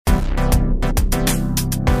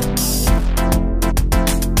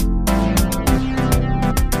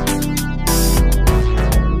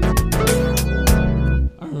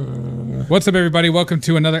What's up, everybody? Welcome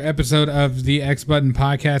to another episode of the X Button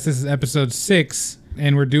Podcast. This is episode 6,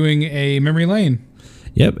 and we're doing a memory lane.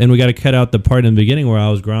 Yep, and we got to cut out the part in the beginning where I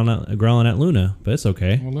was growling at Luna, but it's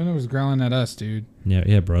okay. Well, Luna was growling at us, dude.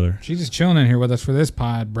 Yeah, brother. She's just chilling in here with us for this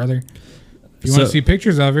pod, brother. If you want to see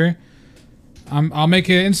pictures of her, I'll make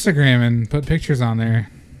an Instagram and put pictures on there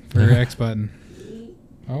for X Button.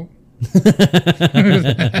 Oh. That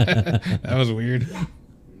was weird.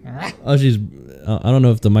 Oh, she's... I don't know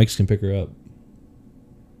if the mics can pick her up.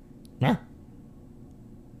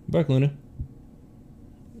 Bark, Luna.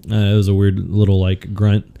 It was a weird little,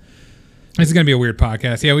 grunt. This is going to be a weird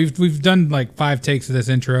podcast. Yeah, we've done, 5 takes of this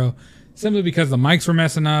intro simply because the mics were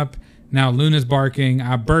messing up. Now Luna's barking.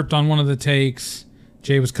 I burped on one of the takes.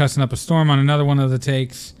 Jay was cussing up a storm on another one of the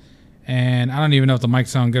takes. And I don't even know if the mics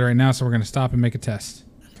sound good right now, so we're going to stop and make a test.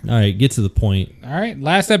 All right, get to the point. All right,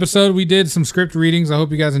 last episode we did some script readings. I hope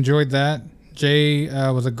you guys enjoyed that. Jay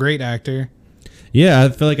was a great actor. Yeah, I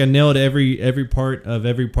feel like I nailed every part of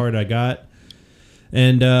every part I got.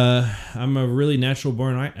 And I'm a really natural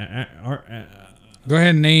born... Go ahead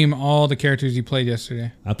and name all the characters you played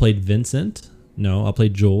yesterday. I played Vincent. No, I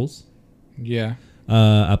played Jules. Yeah.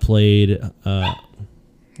 I played...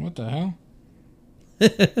 What the hell?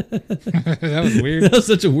 That was weird. That was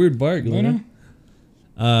such a weird bark, Luna?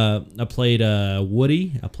 I played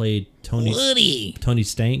Woody. I played Tony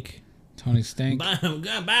Stank. Tony Stank.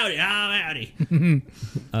 Howdy.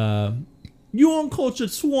 You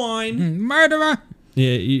uncultured swine. Murderer.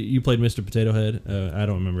 Yeah, you played Mr. Potato Head. I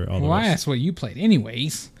don't remember all the Well, rest. I asked what you played.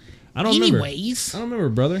 Anyways. I don't remember. I don't remember,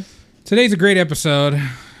 brother. Today's a great episode.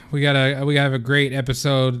 We have a great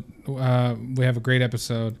episode. We have a great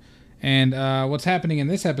episode. And what's happening in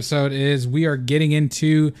this episode is we are getting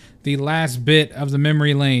into the last bit of the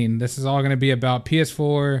memory lane. This is all going to be about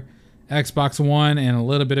PS4, Xbox One, and a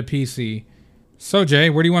little bit of PC. So, Jay,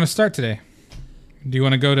 where do you want to start today? Do you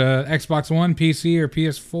want to go to Xbox One, PC, or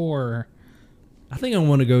PS4? I think I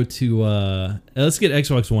want to go to... let's get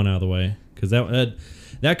Xbox One out of the way, because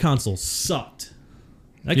that console sucked.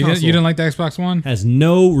 You didn't like the Xbox One? Has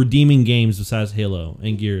no redeeming games besides Halo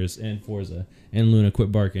and Gears and Forza and Luna.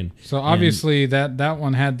 Quit barking. So obviously that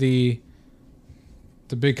one had the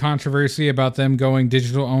big controversy about them going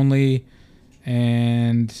digital only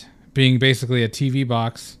and being basically a TV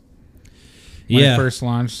box when it first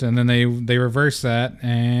launched, and then they reversed that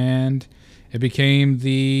and it became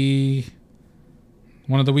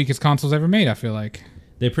one of the weakest consoles ever made. I feel like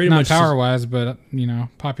they pretty not much power wise, but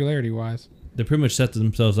popularity wise. They pretty much set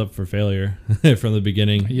themselves up for failure from the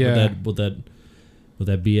beginning. Yeah, with that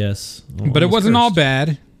BS. But it wasn't all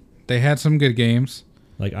bad. They had some good games.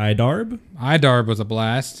 Like iDarb. iDarb was a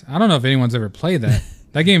blast. I don't know if anyone's ever played that.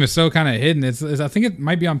 That game is so kind of hidden. It's I think it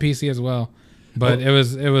might be on PC as well, but it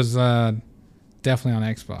was definitely on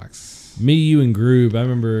Xbox. Me, you, and Groob. I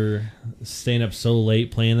remember staying up so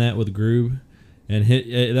late playing that with Groob, and I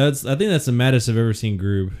think that's the maddest I've ever seen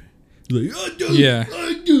Groob. Like, yeah.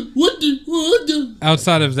 What?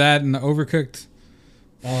 Outside of that and Overcooked.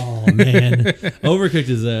 Oh man, Overcooked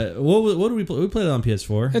is what do we play? We played it on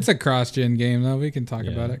PS4. It's a cross-gen game though. We can talk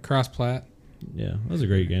about it. Cross-plat. Yeah, that was a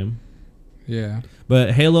great game. Yeah.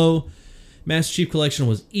 But Halo Master Chief Collection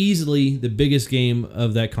was easily the biggest game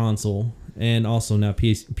of that console, and also now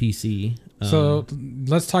PC. So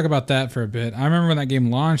let's talk about that for a bit. I remember when that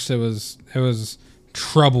game launched, it was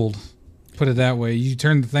troubled. Put it that way. You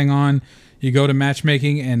turn the thing on, you go to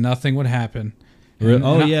matchmaking, and nothing would happen. And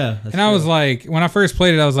I was like, when I first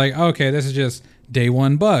played it, I was like, okay, this is just day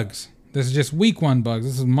 1 bugs. This is just week 1 bugs.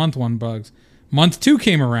 This is month 1 bugs. Month 2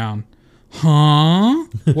 came around. Huh?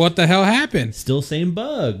 What the hell happened? Still same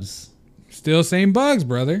bugs. Still same bugs,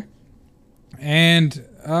 brother. And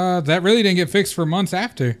that really didn't get fixed for months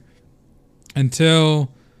after.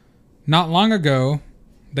 Until not long ago,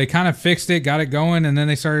 they kind of fixed it, got it going, and then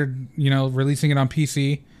they started, releasing it on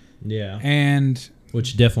PC. Yeah. And...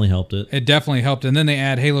 which definitely helped it. It definitely helped. And then they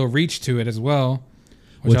add Halo Reach to it as well.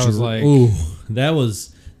 Which I was like... ooh,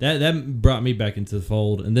 that brought me back into the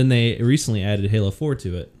fold. And then they recently added Halo 4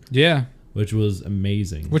 to it. Yeah. Which was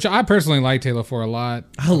amazing. Which I personally liked Halo 4 a lot.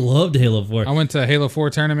 I loved Halo 4. I went to a Halo 4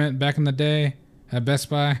 tournament back in the day at Best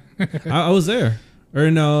Buy. I was there. Or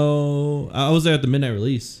no, I was there at the midnight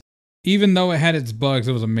release. Even though it had its bugs,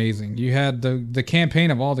 it was amazing. You had the campaign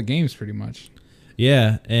of all the games pretty much.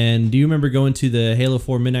 Yeah, and do you remember going to the Halo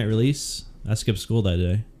 4 midnight release? I skipped school that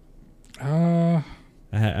day.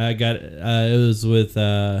 I got it was with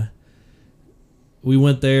we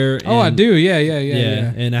went there. And, I do. Yeah.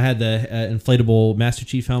 And I had the inflatable Master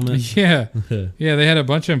Chief helmet. Yeah. Yeah, they had a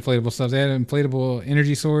bunch of inflatable stuff. They had inflatable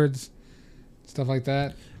energy swords, stuff like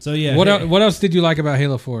that. So yeah. What else did you like about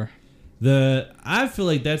Halo 4? I feel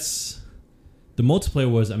like the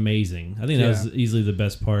multiplayer was amazing. I think that was easily the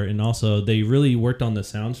best part, and also they really worked on the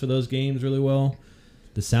sounds for those games really well.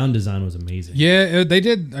 The sound design was amazing. Yeah, they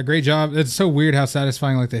did a great job. It's so weird how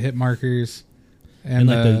satisfying like the hit markers and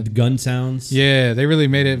like the gun sounds. Yeah, they really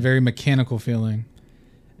made it very mechanical feeling.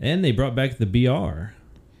 And they brought back the BR.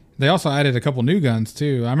 They also added a couple new guns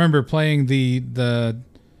too. I remember playing the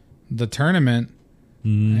tournament,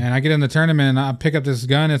 and I get in the tournament and I pick up this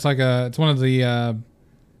gun. It's one of the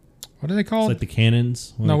what are they called? It's like the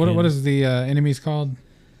cannons. What is the enemies called?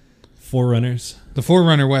 Forerunners. The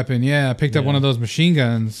Forerunner weapon. Yeah, I picked up one of those machine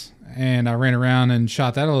guns and I ran around and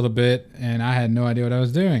shot that a little bit, and I had no idea what I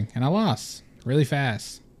was doing, and I lost really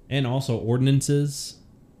fast. And also ordnances.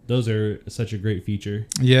 Those are such a great feature.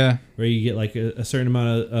 Yeah. Where you get like a certain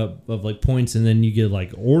amount of like points, and then you get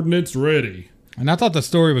like ordnance ready. And I thought the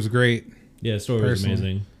story was great. Yeah, the story was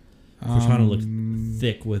amazing. We're trying to look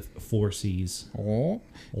thick with 4 C's. Oh.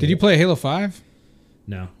 Did you play Halo 5?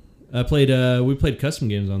 No. We played custom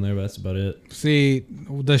games on there, but that's about it. See,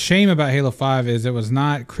 the shame about Halo 5 is it was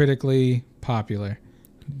not critically popular,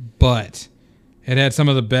 but it had some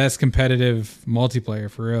of the best competitive multiplayer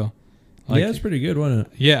for real. Yeah, it's pretty good, wasn't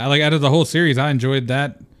it? Yeah, like out of the whole series, I enjoyed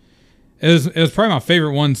that. It was probably my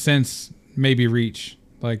favorite one since maybe Reach.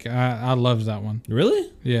 Like I loved that one. Really?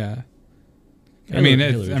 Yeah.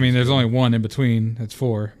 There's only one in between. It's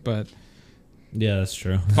 4, but yeah, that's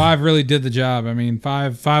true. 5 really did the job. I mean,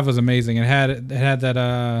 5 was amazing. It had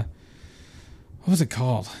that what was it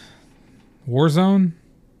called? Warzone?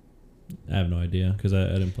 I have no idea because I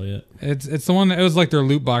didn't play it. It's the one that, it was like their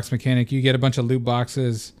loot box mechanic. You get a bunch of loot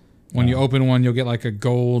boxes. When you open one, you'll get like a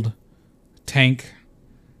gold tank,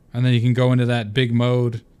 and then you can go into that big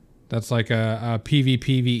mode that's like a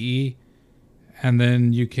PvPvE, and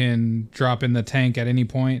then you can drop in the tank at any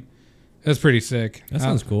point. It's pretty sick. That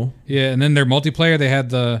sounds cool. Yeah, and then their multiplayer, they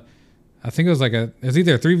had I think it was it's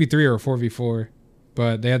either a 3v3 or a 4v4,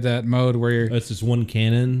 but they had that mode where it's just one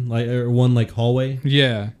cannon, or one like hallway.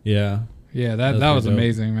 Yeah. Yeah. Yeah, that was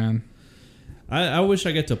amazing, man. I wish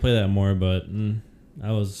I get to play that more, but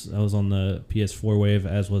I was on the PS4 wave,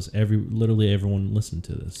 as was literally everyone listened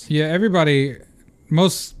to this. Yeah,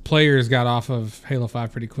 most players got off of Halo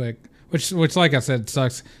 5 pretty quick, which like I said,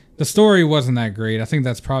 sucks. The story wasn't that great. I think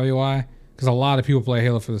that's probably why, because a lot of people play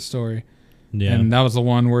Halo for the story. Yeah. And that was the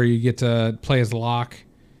one where you get to play as Locke,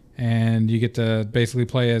 and you get to basically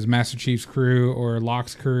play as Master Chief's crew or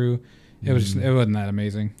Locke's crew. It wasn't that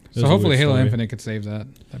amazing. So hopefully Halo Infinite could save that.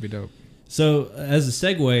 That'd be dope. So, as a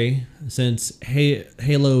segue, since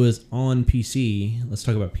Halo is on PC, let's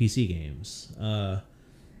talk about PC games. I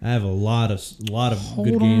have a lot of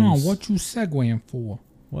good games. Hold on, what you segueing for?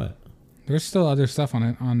 What? There's still other stuff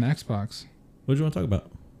on Xbox. What do you want to talk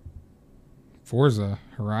about? Forza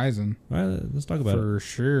Horizon. All right, let's talk about it. For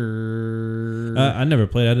sure. I never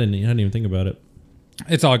played. I didn't even think about it.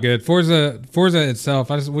 It's all good. Forza itself.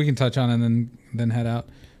 We can touch on it and then head out.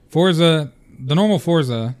 Forza, the normal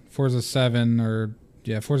Forza 7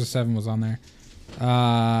 Forza 7 was on there.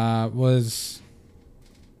 It was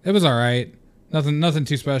all right. Nothing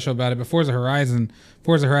too special about it. But Forza Horizon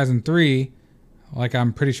 3, like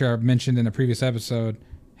I'm pretty sure I've mentioned in a previous episode,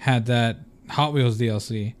 had that Hot Wheels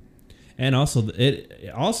DLC. And also it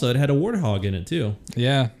had a Warthog in it too.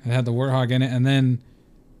 Yeah, it had the Warthog in it, and then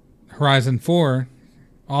Horizon 4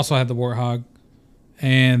 also had the Warthog,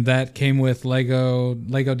 and that came with Lego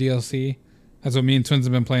DLC. That's what me and Twins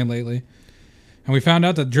have been playing lately. And we found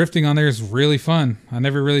out that drifting on there is really fun. I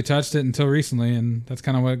never really touched it until recently, and that's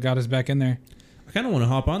kind of what got us back in there. I kind of want to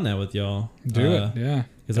hop on that with y'all. Do it, yeah.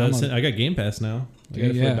 Because I got Game Pass now. I got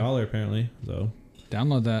it for $1 apparently. So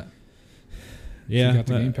download that. Yeah, so you got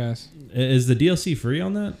the Game Pass. Is the DLC free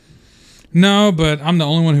on that? No, but I'm the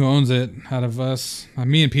only one who owns it out of us.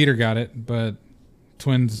 Me and Peter got it, but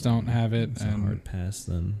Twins don't have it. It's a hard pass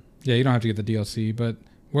then. Yeah, you don't have to get the DLC, but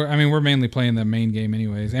we're mainly playing the main game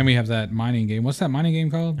anyways, and we have that mining game. What's that mining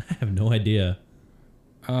game called? I have no idea.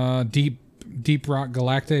 Deep Rock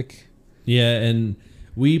Galactic. Yeah, and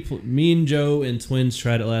me and Joe and Twins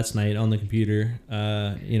tried it last night on the computer,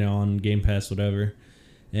 on Game Pass, whatever.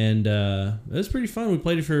 And it was pretty fun. We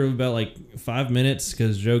played it for about like 5 minutes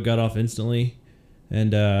because Joe got off instantly.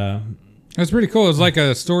 And it was pretty cool. It was like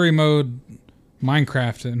a story mode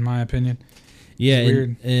Minecraft, in my opinion. Yeah,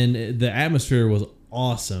 weird. And the atmosphere was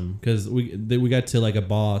awesome because we got to like a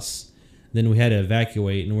boss, then we had to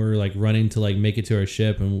evacuate, and we were like running to like make it to our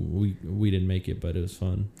ship, and we didn't make it, but it was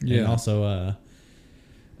fun. Yeah. And also,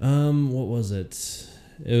 what was it?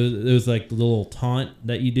 It was like the little taunt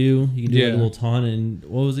that you do. You can do like a little taunt, and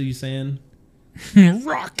what was it you saying?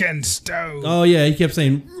 Rock and Stone. Oh yeah, he kept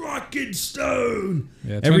saying Rock and Stone.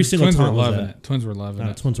 Yeah, Every single twins were taunt was loving that. it. Twins were loving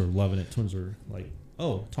it. Twins were loving it. Twins were like,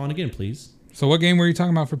 oh, taunt again, please. So what game were you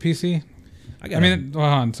talking about for PC? Well, hold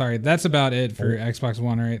on, sorry. That's about it for Xbox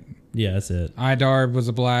One, right? Yeah, that's it. iDarb was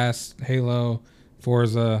a blast. Halo,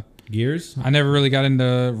 Forza. Gears? I never really got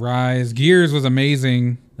into Rise. Gears was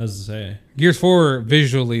amazing. I was to say. Gears 4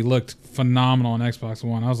 visually looked phenomenal on Xbox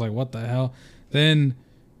One. I was like, what the hell? Then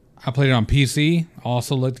I played it on PC.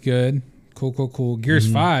 Also looked good. Cool.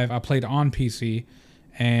 Gears 5, I played on PC.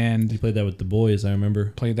 And you played that with the boys, I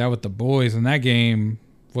remember. Played that with the boys. And that game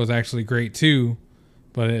was actually great too.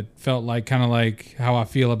 But it felt like kind of like how I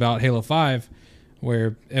feel about Halo 5.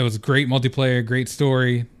 Where it was great multiplayer, great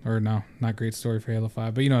story. Or no, not great story for Halo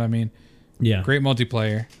 5. But you know what I mean. Yeah. Great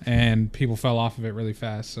multiplayer, and people fell off of it really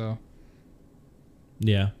fast. So,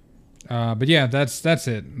 yeah. But yeah, that's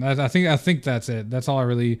it. I think that's it. That's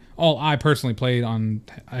all I personally played on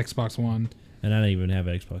Xbox One. And I don't even have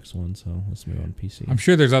Xbox One, so let's move on to PC. I'm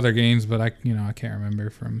sure there's other games, but I can't remember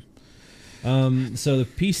from. So the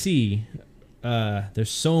PC, there's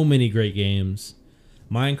so many great games.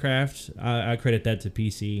 Minecraft, I credit that to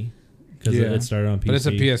PC because it started on PC. But it's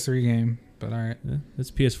a PS3 game. But all right, it's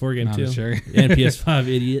a PS4 game too, sure. And PS5,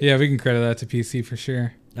 idiot. Yeah, we can credit that to PC for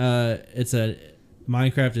sure.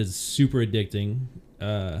 Minecraft is super addicting.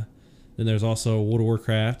 Then there's also World of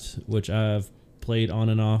Warcraft, which I've played on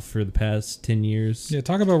and off for the past 10 years. Yeah,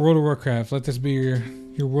 talk about World of Warcraft. Let this be your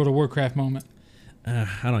World of Warcraft moment. I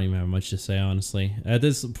don't even have much to say, honestly. At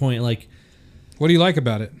this point, like, what do you like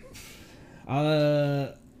about it?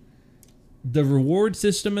 The reward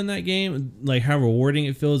system in that game, like how rewarding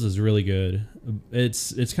it feels, is really good.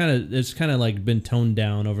 It's kind of like been toned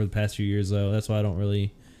down over the past few years, though. That's why I don't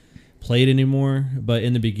really play it anymore. But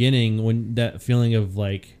in the beginning, when that feeling of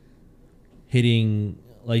like hitting,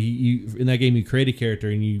 like you in that game, you create a character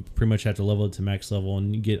and you pretty much have to level it to max level,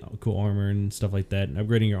 and you get cool armor and stuff like that. And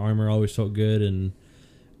upgrading your armor always felt good, and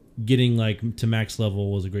getting like to max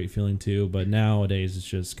level was a great feeling too. But nowadays, it's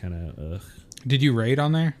just kind of ugh. Did you raid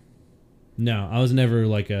on there? No, I was never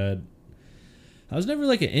like an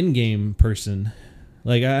in-game person.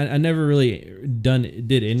 Like I never really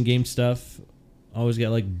did in-game stuff. I always got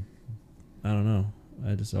like, I don't know.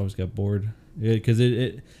 I just always got bored because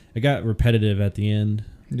it got repetitive at the end.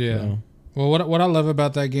 Yeah. So. Well, what I love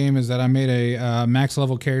about that game is that I made a max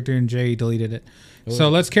level character and Jay deleted it. So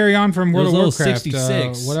let's carry on from World of Warcraft.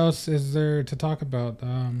 What else is there to talk about?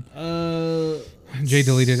 Jay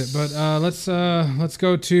deleted it, but let's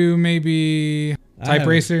go to maybe Type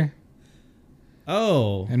Racer.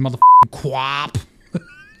 Oh, and motherfucking Quap.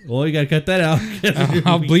 Well, you gotta cut that out.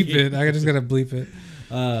 I'll bleep it. I just gotta bleep it.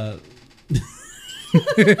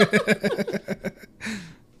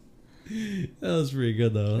 That was pretty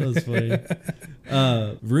good though. That was funny.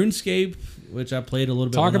 RuneScape, which I played a little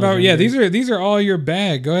bit. Talk about these are all your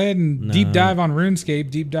bag. Go ahead and deep dive on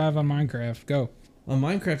RuneScape. Deep dive on Minecraft. Go. On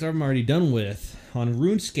Minecraft, I'm already done with. On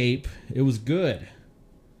RuneScape, it was good.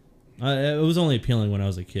 It was only appealing when I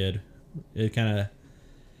was a kid. It kind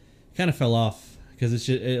of fell off because it's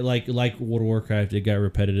just like World of Warcraft. It got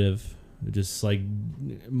repetitive. Just like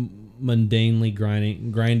mundanely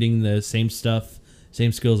grinding the same stuff.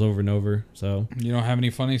 Same skills over and over. So you don't have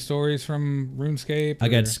any funny stories from RuneScape? I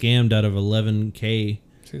got scammed out of 11K.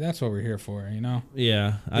 See, that's what we're here for, you know.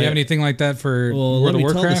 Yeah. Do you have anything like that for World of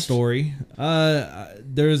Warcraft? Tell the story.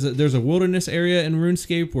 There's a wilderness area in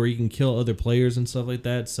RuneScape where you can kill other players and stuff like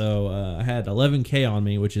that. So I had 11K on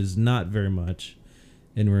me, which is not very much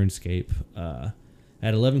in RuneScape. I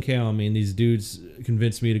had 11K on me, and these dudes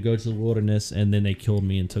convinced me to go to the wilderness, and then they killed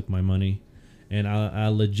me and took my money. And I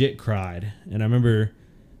legit cried. And I remember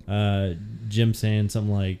Jim saying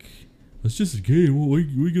something like, "It's just a game. What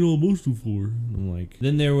we get all emotional for?" And I'm like,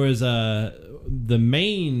 then there was the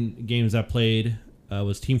main games I played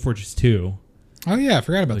was Team Fortress 2. Oh yeah, I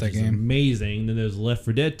forgot about that game. Amazing. Then there's Left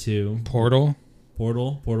 4 Dead 2. Portal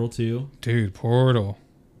 2. Dude, Portal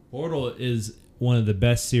is one of the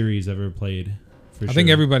best series I've ever played. I think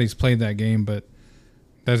everybody's played that game, but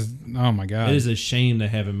that's, oh my god, it is a shame they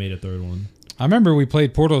haven't made a third one. I remember we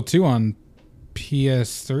played Portal 2 on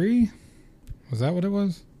PS3. Was that what it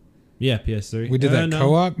was? Yeah, PS3. We did that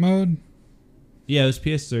co-op mode? Yeah, it was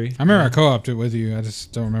PS3. I remember I co-opted it with you. I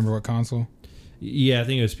just don't remember what console. Yeah, I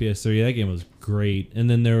think it was PS3. That game was great. And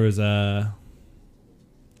then there was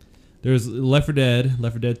Left 4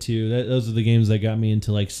 Dead 2. Those are the games that got me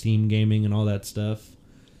into like Steam gaming and all that stuff.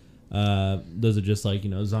 Those are just like,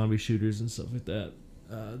 zombie shooters and stuff like that.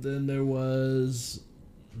 Then there was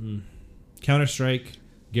Counter-Strike,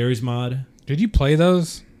 Gary's Mod. Did you play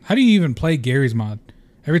those? How do you even play Gary's Mod?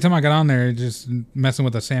 Every time I got on there, just messing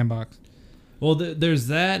with the sandbox. Well, there's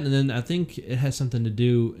that, and then I think it has something to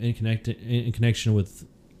do in connection with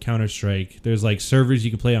Counter-Strike. There's like servers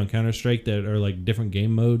you can play on Counter-Strike that are like different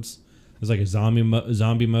game modes. There's like a zombie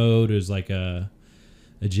mode. There's like a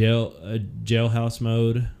jailhouse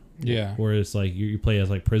mode. Yeah. Where it's like you play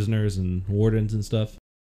as like prisoners and wardens and stuff.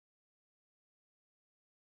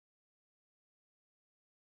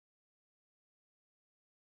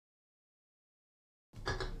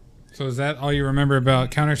 So is that all you remember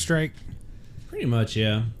about Counter-Strike? Pretty much,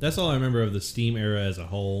 yeah. That's all I remember of the Steam era as a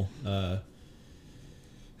whole. There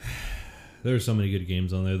were so many good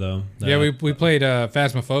games on there, though. Yeah, we played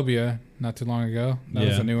Phasmophobia not too long ago. That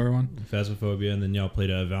was a newer one. Phasmophobia, and then y'all played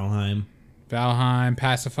Valheim.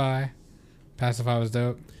 Pacify. Pacify was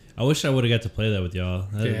dope. I wish I would have got to play that with y'all.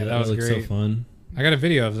 That was great. So fun. I got a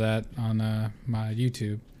video of that on my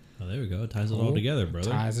YouTube. Oh, there we go. It ties it all together, brother.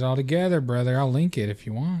 Ties it all together, brother. I'll link it if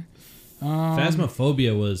you want.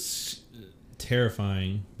 Phasmophobia was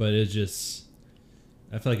terrifying, but it just...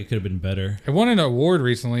 I feel like it could have been better. It won an award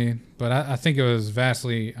recently, but I think it was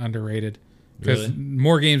vastly underrated. Because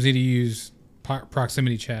more games need to use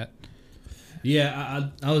proximity chat. Yeah,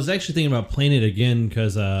 I was actually thinking about playing it again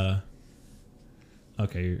because... okay,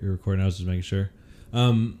 you're recording. I was just making sure.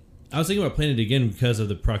 I was thinking about playing it again because of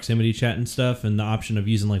the proximity chat and stuff and the option of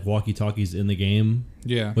using like walkie-talkies in the game.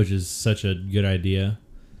 Yeah. Which is such a good idea.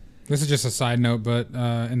 This is just a side note, but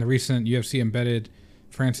in the recent UFC Embedded,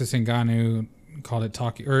 Francis Ngannou called it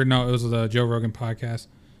talkie, or no, it was the Joe Rogan podcast.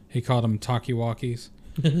 He called them talkie-walkies.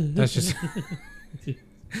 That's just...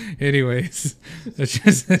 Anyways, that's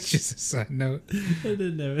just a side note. I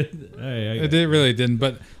didn't know it. It really didn't,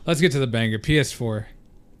 but let's get to the banger. PS4.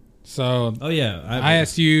 So, I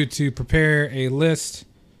asked you to prepare a list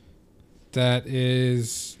that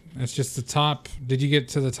is... It's just the top... Did you get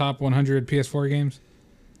to the top 100 PS4 games?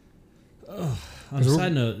 Oh, on a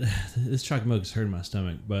side note, this chocolate milk is hurting my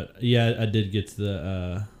stomach, but yeah, I did get to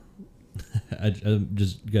the... I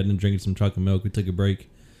just got into drinking some chocolate milk. We took a break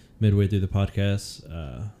midway through the podcast,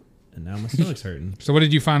 and now my stomach's hurting. So what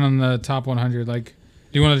did you find on the top 100? Like,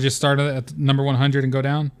 do you want to just start at number 100 and go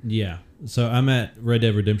down? Yeah. So I'm at Red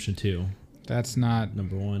Dead Redemption 2. That's not...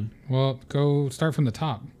 number 1. Well, go start from the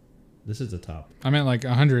top. This is the top. I meant like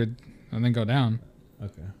 100 and then go down.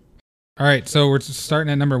 Okay. All right, so we're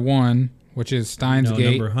starting at number 1, which is Steins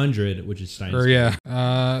Gate. Number 100, which is Steins Gate.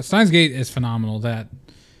 Steins Gate is phenomenal. That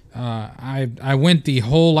I went the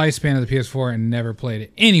whole lifespan of the PS4 and never played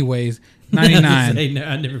it. Anyways, 99.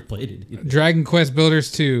 I never played it either. Dragon Quest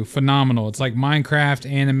Builders 2, phenomenal. It's like Minecraft,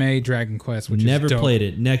 anime, Dragon Quest, which never is dope. Played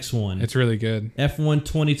it. Next one. It's really good. F1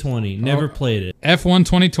 2020. Never played it. F1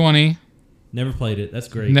 2020. Never played it. That's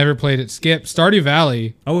great. Never played it. Skip. Stardew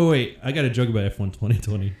Valley. Oh, wait. I got a joke about F1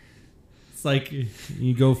 2020. It's like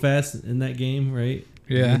you go fast in that game, right?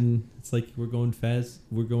 Yeah. And it's like we're going fast.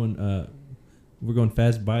 We're going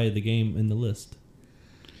fast by the game in the list.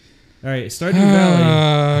 All right, Stardew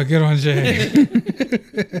Valley. Good one, Jay.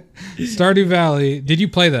 Stardew Valley. Did you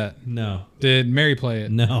play that? No. Did Mary play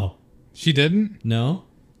it? No. She didn't? No.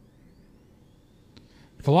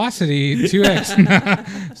 Velocity 2X.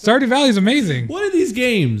 Stardew Valley is amazing. What are these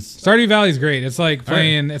games? Stardew Valley is great. It's like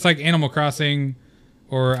playing. Right. It's like Animal Crossing,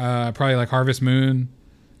 or probably like Harvest Moon.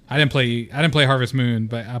 I didn't play Harvest Moon,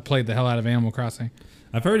 but I played the hell out of Animal Crossing.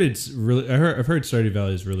 I've heard it's really. I've heard Stardew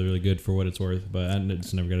Valley is really, really good for what it's worth, but I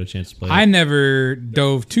just never got a chance to play it. I never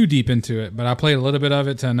dove too deep into it, but I played a little bit of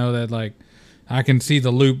it to know that like I can see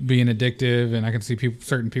the loop being addictive, and I can see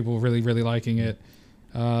certain people really, really liking it.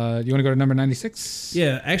 You want to go to number 96?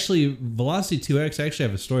 Yeah, actually, Velocity 2X. I actually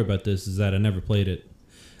have a story about this. Is that I never played it.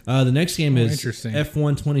 The next game is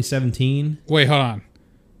F1 2017. Wait, hold on.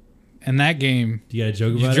 In that game, do you got a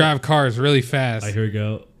joke about it? You drive cars really fast. Here we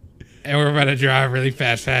go. And we're about to drive really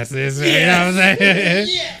fast this. Yes. You know what I'm saying?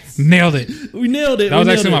 Yes. Nailed it. We nailed it. That was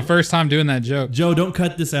actually my first time doing that joke. Joe, don't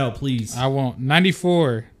cut this out, please. I won't.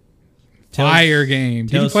 94. Fire game.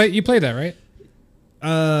 Did you play? You played that, right?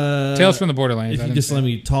 Tales from the Borderlands. If you just let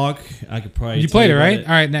me talk, I could probably. You played it, right? All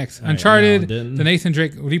right, next. Uncharted, the Nathan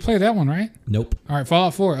Drake. Did you play that one, right? Nope. All right,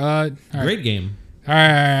 Fallout 4. All right. Great game. All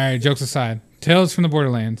right. Jokes aside. Tales from the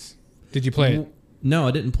Borderlands. Did you play it? No,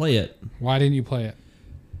 I didn't play it. Why didn't you play it?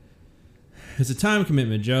 It's a time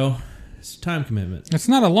commitment, Joe. It's a time commitment. It's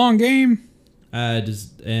not a long game.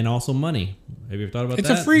 And also money. Have you ever thought about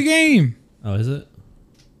that? It's a free game. Oh, is it?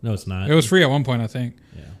 No, it's not. It was free at one point, I think.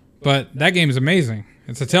 Yeah. But that game is amazing.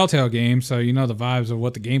 It's a Telltale game, so you know the vibes of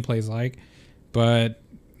what the gameplay is like. But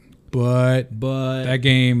that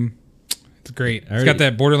game, it's great. It's got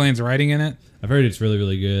that Borderlands writing in it. I've heard it's really,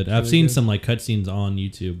 really good. I've seen some like cutscenes on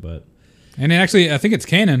YouTube, but And actually, I think it's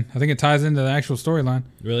canon. I think it ties into the actual storyline.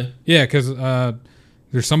 Really? Yeah, because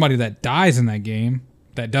there's somebody that dies in that game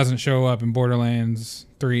that doesn't show up in Borderlands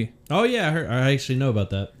 3. Oh, yeah. I actually know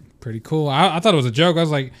about that. Pretty cool. I thought it was a joke. I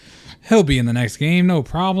was like, he'll be in the next game, no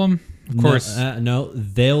problem. Of course. No,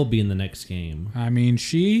 they'll be in the next game. I mean,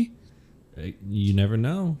 she... You never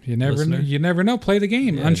know. You never know. You never know. Play the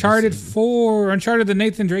game. Yeah, Uncharted 4. Uncharted the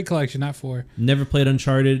Nathan Drake collection, not 4. Never played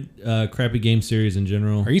Uncharted. Crappy game series in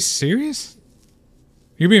general. Are you serious?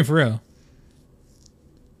 You're being for real.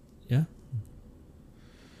 Yeah.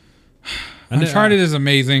 Uncharted is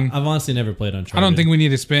amazing. I've honestly never played Uncharted. I don't think we need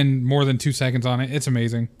to spend more than 2 seconds on it. It's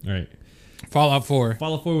amazing. All right. Fallout 4.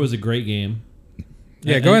 Fallout 4 was a great game.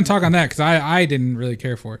 Yeah, go ahead and talk on that because I didn't really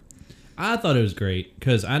care for it. I thought it was great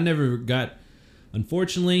because I never got...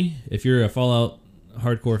 Unfortunately, if you're a Fallout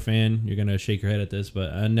hardcore fan, you're going to shake your head at this,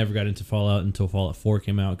 but I never got into Fallout until Fallout 4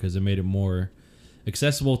 came out because it made it more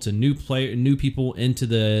accessible to new people into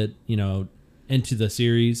the, into the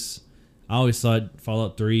series. I always thought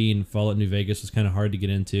Fallout 3 and Fallout New Vegas was kind of hard to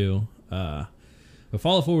get into. But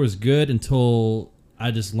Fallout 4 was good until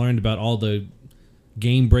I just learned about all the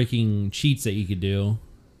game-breaking cheats that you could do.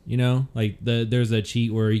 Like there's a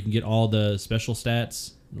cheat where you can get all the special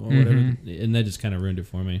stats or whatever, and that just kind of ruined it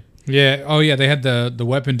for me. Yeah. Oh, yeah. They had the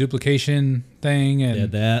weapon duplication thing,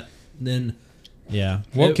 and that. Then, yeah.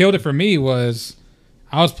 What killed it for me was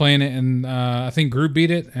I was playing it, and I think Group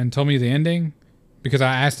beat it and told me the ending because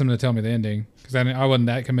I asked him to tell me the ending because I wasn't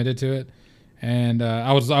that committed to it, and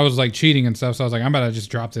I was like cheating and stuff. So I was like, I'm about to just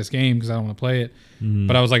drop this game because I don't want to play it.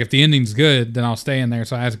 But I was like, if the ending's good, then I'll stay in there.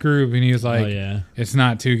 So I asked Group, and he was like, it's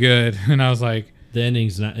not too good. And I was like, the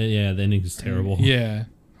ending's not. Yeah, the ending's terrible. Yeah.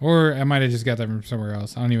 Or I might have just got that from somewhere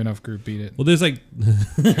else. I don't even know if Group beat it. Well, there's like...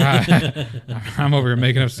 I'm over here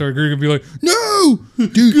making up a story. Group could be like, no!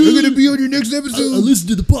 Dude, I'm going to be on your next episode. I listened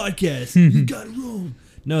to the podcast. You got it wrong.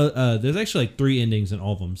 No, there's actually like 3 endings and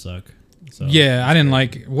all of them suck. So, yeah, I didn't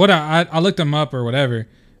like... I looked them up or whatever.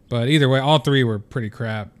 But either way, all 3 were pretty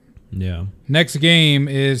crap. Yeah. Next game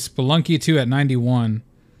is Spelunky 2 at 91.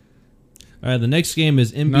 All right, the next game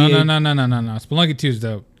is NBA... No. Spelunky 2 is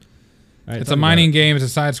dope. Right, it's a mining game. It's a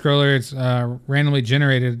side scroller. It's randomly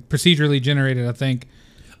generated, procedurally generated, I think.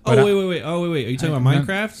 But wait. Are you talking about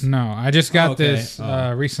Minecraft? No, I just got this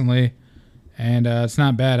recently, and it's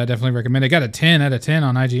not bad. I definitely recommend it. Got a 10 out of 10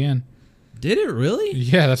 on IGN. Did it really?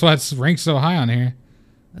 Yeah, that's why it's ranked so high on here.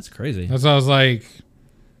 That's crazy. That's why I was like,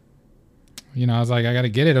 I got to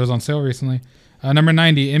get it. It was on sale recently. Number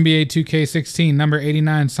 90, NBA 2K16. Number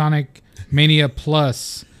 89, Sonic Mania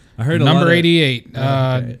Plus. I heard number 88.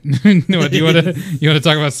 Okay. Do you want to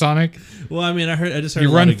talk about Sonic? Well, I mean, I just heard you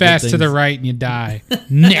a lot run of fast good to the right and you die.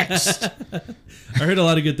 Next. I heard a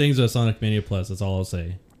lot of good things about Sonic Mania Plus. That's all I'll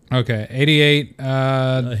say. Okay, 88.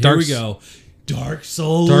 Here we go. Dark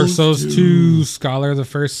Souls. Dark Souls 2. Scholar of the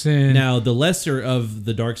First Sin. Now, the lesser of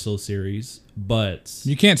the Dark Souls series, but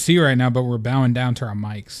you can't see right now, but we're bowing down to our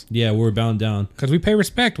mics. Yeah, we're bowing down because we pay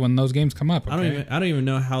respect when those games come up. Okay? I don't even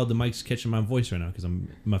know how the mic's catching my voice right now because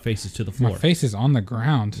my face is to the floor. My face is on the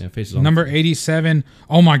ground. Yeah, face is on number 87.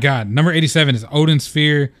 Oh my God, number 87 is Odin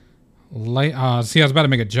Sphere. See, I was about to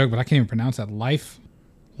make a joke, but I can't even pronounce that.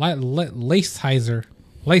 Lathrizer.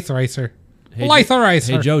 Hey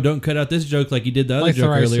Joe, don't cut out this joke like you did the other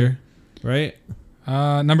joke earlier, right?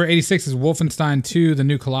 Number 86 is Wolfenstein 2: The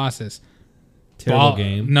New Colossus. Terrible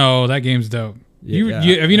game. No, that game's dope. Yeah,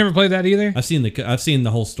 have you never played that either? I've seen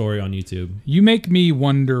the whole story on YouTube. You make me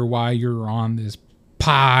wonder why you're on this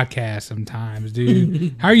podcast sometimes,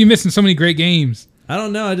 dude. How are you missing so many great games? I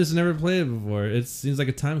don't know. I just never played it before. It seems like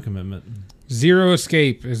a time commitment. Zero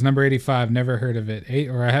Escape is number 85. Never heard of it.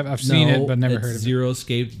 I've seen it, but never heard of it. Zero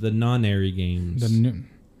Escape, the non-airy games.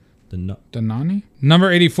 The Nani?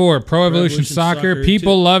 Number 84, Pro Evolution Soccer.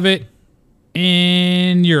 People love it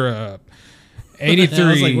in Europe. 83.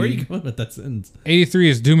 I was like, where are you going with that sentence? 83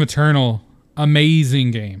 is Doom Eternal.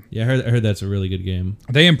 Amazing game. Yeah, I heard that's a really good game.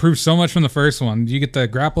 They improved so much from the first one. You get the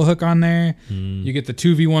grapple hook on there. You get the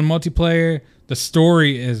 2v1 multiplayer. The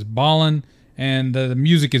story is ballin'. And the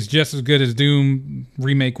music is just as good as Doom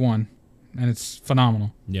Remake 1. And it's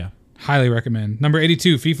phenomenal. Yeah. Highly recommend. Number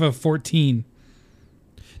 82, FIFA 14.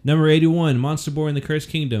 Number 81, Monster Boy and the Cursed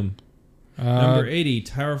Kingdom. Number 80,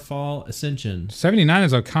 Towerfall Ascension. 79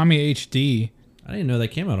 is Okami HD. I didn't know that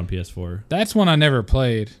came out on PS4. That's one I never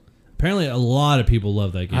played. Apparently, a lot of people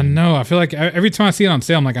love that game. I know. I feel like every time I see it on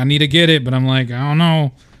sale, I'm like, I need to get it. But I'm like, I don't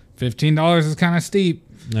know. $15 is kind of steep.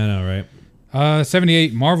 I know, right?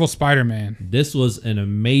 78, Marvel Spider-Man. This was an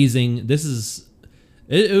amazing...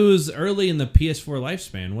 It was early in the PS4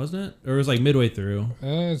 lifespan, wasn't it? Or it was like midway through?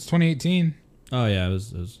 It's 2018. Oh yeah, it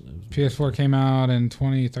was PS4 came out in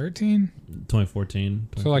 2013, 2014.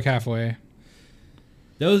 so like halfway.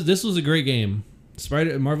 This was a great game.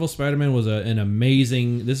 Marvel Spider-Man was an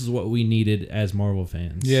amazing. This is what we needed as Marvel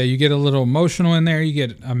fans. Yeah, you get a little emotional in there. You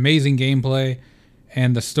get amazing gameplay,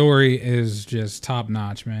 and the story is just top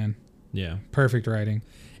notch, man. Yeah, perfect writing.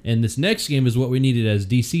 And this next game is what we needed as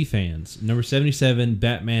DC fans. Number 77,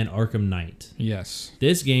 Batman: Arkham Knight. Yes,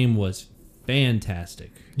 this game was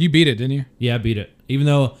fantastic. You beat it, didn't you? Yeah, I beat it. Even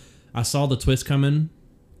though I saw the twist coming,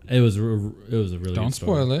 it was a really Don't good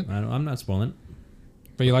story. spoil it. I'm not spoiling it.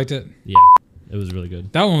 But you liked it? Yeah, it was really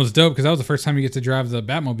good. That one was dope because that was the first time you get to drive the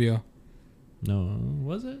Batmobile. No,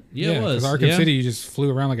 was it? Yeah, it was. Because Arkham City, you just flew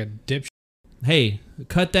around like a dipshit. Hey,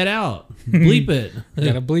 cut that out. Bleep it.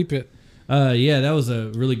 Gotta bleep it. Yeah, that was a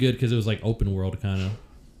really good because it was like open world kind of.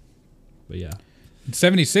 But yeah.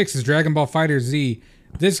 76 is Dragon Ball Fighter Z.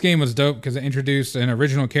 This game was dope because it introduced an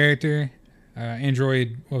original character,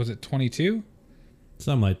 Android. What was it? 22.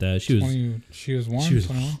 Something like that. She was 1. She was.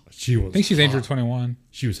 21. I think she's hot. Android 21.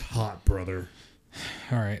 She was hot, brother.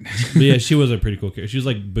 All right. But yeah, she was a pretty cool character. She was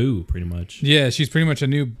like Boo, pretty much. Yeah, she's pretty much a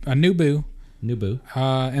new Boo. New Boo.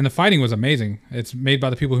 And the fighting was amazing. It's made by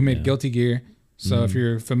the people who made Guilty Gear. So if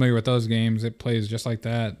you're familiar with those games, it plays just like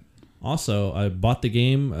that. Also, I bought the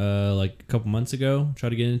game like a couple months ago. Tried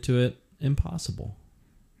to get into it. Impossible.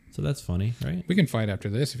 So that's funny, right? We can fight after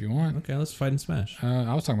this if you want. Okay, let's fight and smash.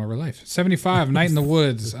 I was talking about real life. 75, Night in the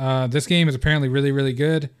Woods. This game is apparently really, really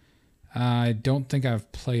good. I don't think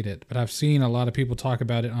I've played it, but I've seen a lot of people talk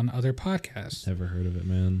about it on other podcasts. Never heard of it,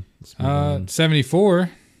 man. 74,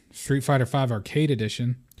 Street Fighter V Arcade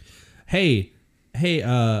Edition. Hey,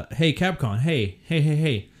 Capcom.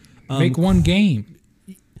 Hey. Make one game.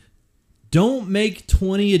 Don't make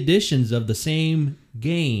 20 editions of the same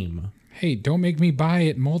game. Hey, don't make me buy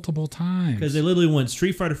it multiple times. Because they literally went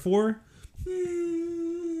Street Fighter 4,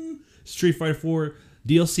 Street Fighter 4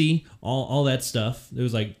 DLC, all that stuff. There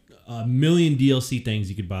was like a million DLC things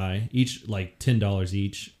you could buy, each like $10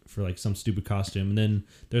 each for like some stupid costume. And then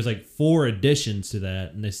there's like 4 additions to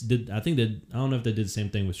that. And I don't know if they did the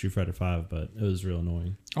same thing with Street Fighter 5, but it was real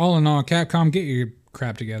annoying. All in all, Capcom, get your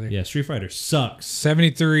crap together. Yeah, Street Fighter sucks.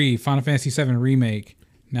 73, Final Fantasy VII Remake.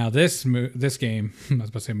 Now this game, I was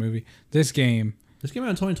about to say movie. This game came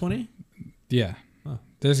out in 2020? Yeah. Huh.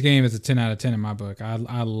 This game is a 10 out of 10 in my book. I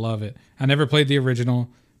love it. I never played the original,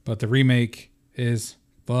 but the remake is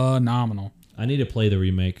phenomenal. I need to play the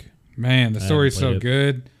remake. Man, the story's so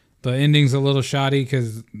good. The ending's a little shoddy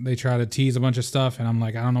because they try to tease a bunch of stuff, and I'm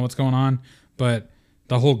like, I don't know what's going on. But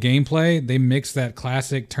the whole gameplay, they mix that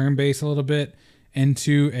classic turn-based a little bit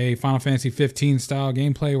into a Final Fantasy 15 style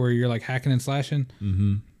gameplay where you're like hacking and slashing.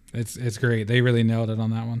 Mm-hmm. It's great. They really nailed it on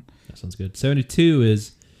that one. That sounds good. 72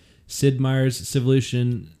 is Sid Meier's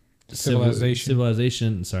Civilization.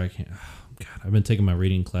 Sorry, I can't. Oh, God, I've been taking my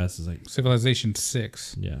reading classes like Civilization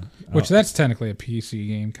 6. Yeah, which that's technically a PC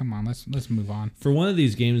game. Come on, let's move on. For one of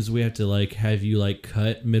these games, we have to like have you like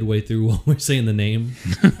cut midway through while we're saying the name.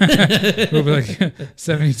 We'll be like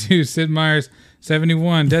 72 Sid Meier's.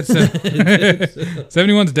 71 Dead Cells.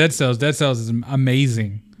 71's Dead Cells. Dead Cells is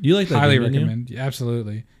amazing. You like that? Highly game, recommend. Yeah,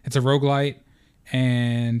 absolutely. It's a roguelite,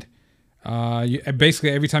 and basically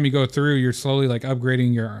every time you go through, you're slowly like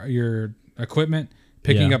upgrading your equipment,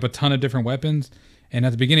 picking up a ton of different weapons. And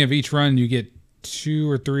at the beginning of each run, you get 2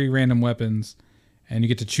 or 3 random weapons, and you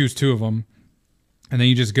get to choose 2 of them. And then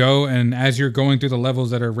you just go, and as you're going through the levels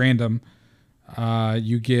that are random,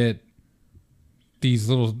 you get these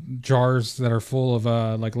little jars that are full of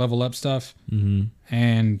like level up stuff,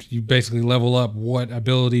 and you basically level up what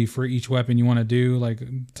ability for each weapon you want to do, like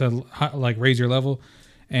to like raise your level,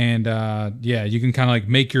 and you can kind of like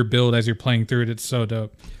make your build as you're playing through it. It's so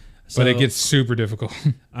dope, but it gets super difficult.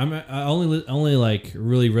 I only like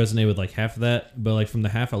really resonate with like half of that, but like from the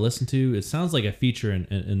half I listened to, it sounds like a feature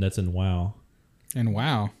and that's in WoW. And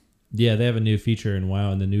WoW, yeah, they have a new feature in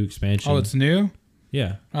WoW in the new expansion. Oh, it's new.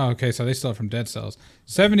 Yeah. Oh, okay. So they still have from Dead Cells.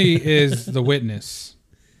 70 is The Witness.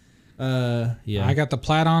 Yeah. I got the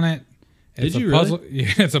plat on it. Did you puzzle, really?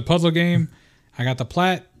 Yeah, it's a puzzle game. I got the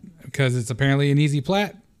plat because it's apparently an easy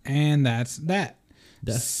plat, and that's that.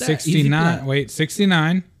 That's 69. Wait,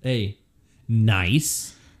 69. Hey,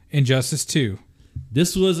 nice. Injustice 2.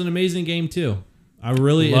 This was an amazing game too. I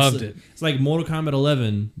really loved it. It's like Mortal Kombat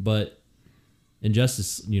 11, but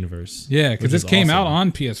Injustice universe. Yeah, because this came out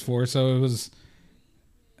on PS4, so it was.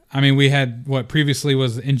 I mean, we had what previously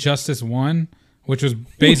was Injustice 1, which was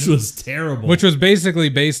terrible. Which was basically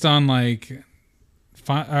based on like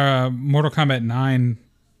Mortal Kombat 9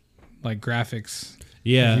 like graphics.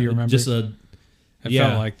 Yeah, if you remember. Just it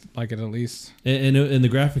felt like it at least. And the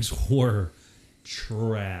graphics were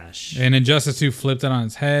trash. And Injustice 2 flipped it on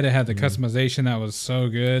its head. It had the customization that was so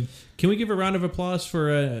good. Can we give a round of applause for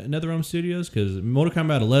NetherRealm Studios? Because Mortal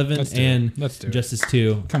Kombat 11 and Injustice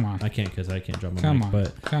 2. Come on. I can't because I can't drop my Come mic. on.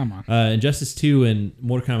 But Come on. Injustice 2 and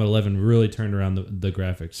Mortal Kombat 11 really turned around the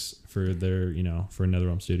graphics for their, for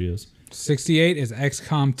NetherRealm Studios. 68 is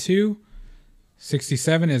XCOM 2.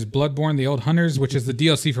 67 is Bloodborne: The Old Hunters, which is the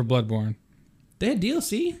DLC for Bloodborne. They had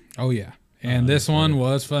DLC? Oh, yeah. And this one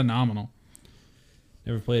was phenomenal.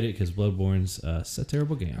 Never played it because Bloodborne's a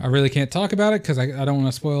terrible game. I really can't talk about it because I don't want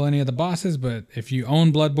to spoil any of the bosses, but if you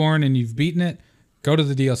own Bloodborne and you've beaten it, go to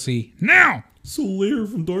the DLC now!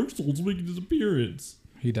 Solaire from Dark Souls making his appearance.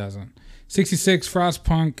 He doesn't. 66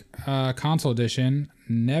 Frostpunk Console Edition.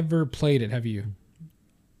 Never played it, have you?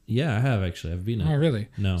 Yeah, I have actually. I've beaten it. Oh, really?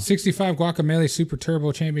 No. 65 Guacamelee Super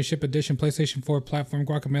Turbo Championship Edition. PlayStation 4 platform.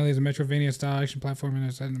 Guacamelee is a Metrovania style action platform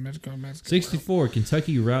inside the Mexico. 64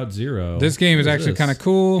 Kentucky Route Zero. This game is actually kind of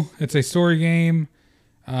cool. It's a story game.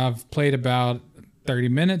 I've played about 30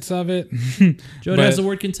 minutes of it. Joe, it has the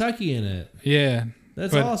word Kentucky in it. Yeah.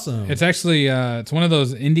 That's awesome. It's actually it's one of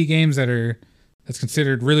those indie games that's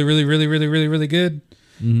considered really, really, really, really, really, really good.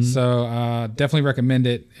 Mm-hmm. So definitely recommend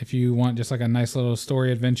it if you want just like a nice little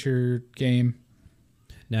story adventure game.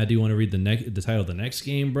 Now, do you want to read the title of the next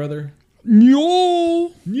game, brother?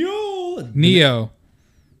 Neo. Neo.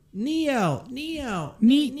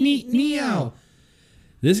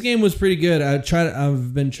 This game was pretty good.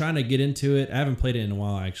 I've been trying to get into it. I haven't played it in a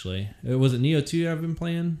while, actually. Was it Neo 2 I've been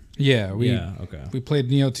playing? Yeah. We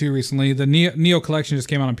played Neo 2 recently. The Neo collection just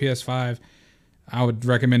came out on PS5. I would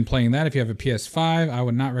recommend playing that if you have a PS5. I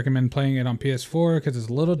would not recommend playing it on PS4 because it's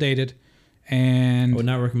a little dated. And I would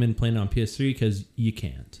not recommend playing it on PS3 because you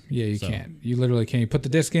can't. Yeah, you can't. You literally can't. You put the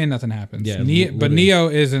disc in, nothing happens. Yeah, but Neo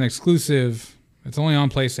is an exclusive. It's only on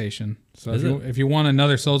PlayStation. So if you want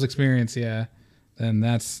another Souls experience, then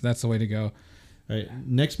that's the way to go. All right,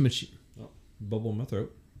 next machine. Oh, bubble in my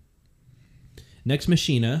throat. Next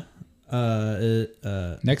Machina.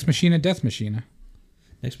 Next Machina, Death Machina.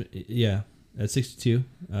 At 62.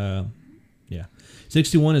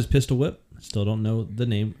 61 is Pistol Whip. Still don't know the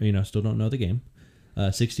name. Still don't know the game.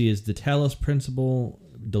 60 is the Talos Principle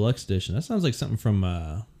Deluxe Edition. That sounds like something from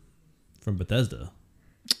Bethesda.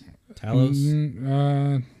 Talos.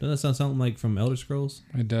 Doesn't that sound something like from Elder Scrolls?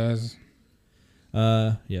 It does.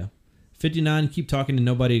 59. Keep Talking and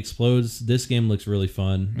Nobody Explodes. This game looks really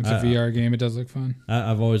fun. It's a VR game. It does look fun.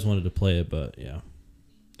 I've always wanted to play it, but yeah.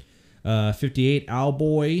 58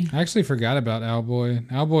 Owlboy. I actually forgot about Owlboy.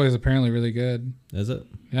 Owlboy is apparently really good. Is it?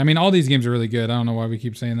 I mean, all these games are really good. I don't know why we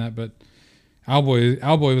keep saying that, but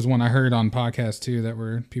Owlboy was one I heard on podcasts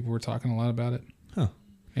too people were talking a lot about it. Huh.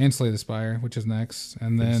 And Slay the Spire, which is next.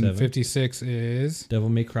 And then 56 is Devil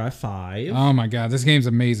May Cry 5. Oh my god, this game's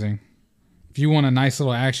amazing. If you want a nice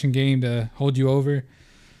little action game to hold you over,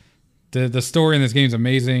 the story in this game is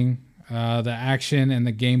amazing. The action and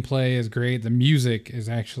the gameplay is great. The music is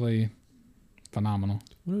actually phenomenal.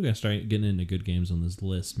 When are we going to start getting into good games on this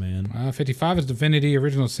list, man? 55 is Divinity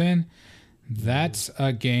Original Sin. That's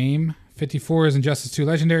a game. 54 is Injustice 2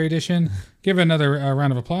 Legendary Edition. Give it another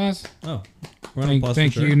round of applause. Oh,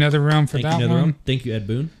 thank you, NetherRealm, for that one. Thank you, Ed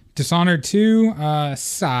Boon. Dishonored 2,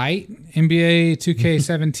 Sight, NBA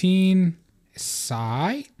 2K17,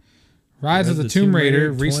 Sight, Rise of the Tomb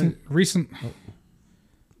Raider, recent. Oh.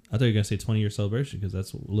 I thought you were going to say 20-year celebration because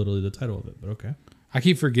that's literally the title of it, but okay. I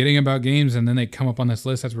keep forgetting about games and then they come up on this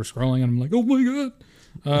list as we're scrolling and I'm like, oh my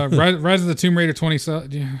god. Rise of the Tomb Raider 20.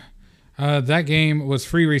 That game was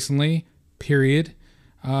free recently, period.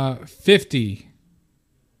 50,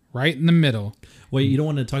 right in the middle. Wait, you don't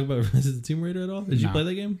want to talk about Rise of the Tomb Raider at all? Did you play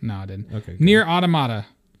that game? No, I didn't. Okay. Nier Automata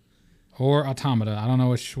or Automata. I don't know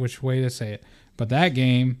which way to say it. But that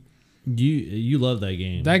game... You love that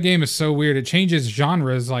game. That game is so weird. It changes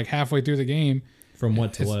genres like halfway through the game. From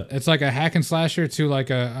what to what? It's like a hack and slasher to like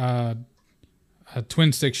a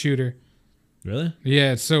twin stick shooter. Really?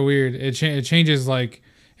 Yeah, it's so weird. It changes like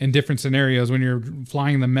in different scenarios. When you're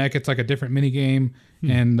flying the mech, it's like a different mini game,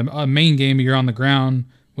 and the main game you're on the ground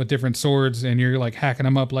with different swords and you're like hacking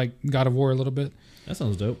them up like God of War a little bit. That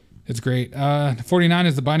sounds dope. It's great. 49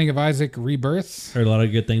 is The Binding of Isaac Rebirth. Heard a lot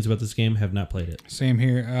of good things about this game. Have not played it. Same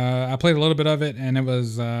here. I played a little bit of it, and it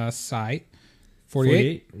was Sight.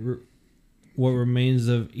 48. What Remains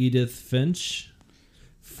of Edith Finch.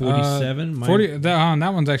 47. 40.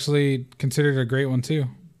 That one's actually considered a great one too.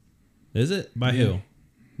 Is it? By who?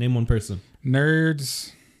 Name one person.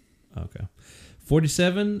 Nerds. Okay.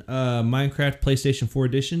 47, Minecraft PlayStation 4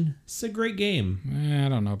 Edition. It's a great game. I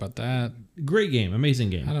don't know about that. Great game. Amazing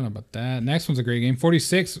game. I don't know about that. Next one's a great game.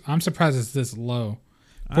 46. I'm surprised it's this low.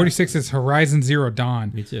 46 is Horizon Zero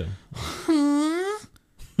Dawn. Me too.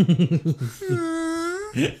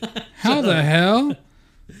 How the hell?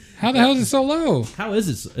 How the hell is it so low? How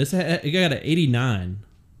is it? It got an 89.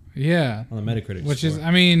 Yeah. On the Metacritic Which score. is,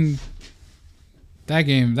 I mean, that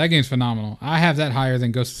game's phenomenal. I have that higher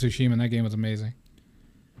than Ghost of Tsushima, and that game was amazing.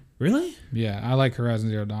 Really? Yeah, I like Horizon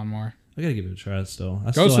Zero Dawn more. I gotta give it a try still.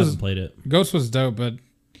 I Ghost still haven't played it. Ghost was dope, but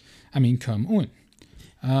I mean, come on.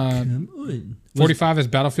 Come on. 45 is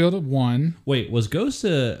Battlefield 1. Wait, was Ghost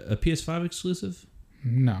a PS5 exclusive?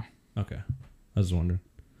 No. Okay. I was wondering.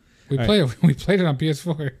 We played it on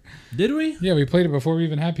PS4. Did we? Yeah, we played it before we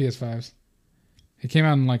even had PS5s. It came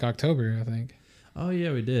out in like October, I think. Oh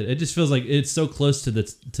yeah, we did. It just feels like it's so close to the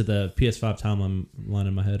PS5 timeline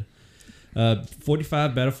in my head.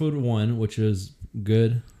 45 Battlefield 1, which is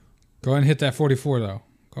good. Go ahead and hit that 44 though.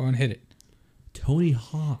 Go ahead and hit it. Tony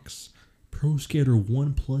Hawk's Pro Skater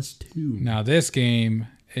 1+2. Now this game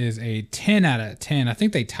is a 10 out of 10. I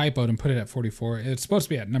think they typoed and put it at 44. It's supposed to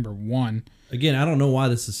be at number 1. Again, I don't know why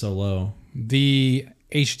this is so low. The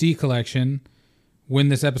HD collection, when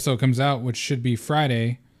this episode comes out, which should be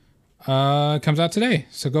Friday, comes out today.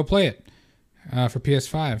 So go play it for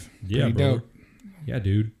PS5. Yeah, Pretty bro. dope. Yeah,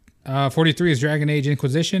 dude. 43 is Dragon Age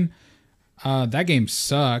Inquisition. That game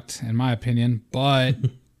sucked, in my opinion, but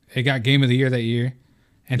it got Game of the Year that year.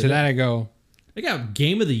 And to that I go... It got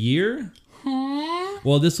Game of the Year?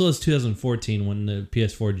 Well, this was 2014 when the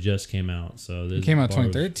PS4 just came out. So it came out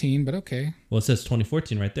 2013, but okay. Well, it says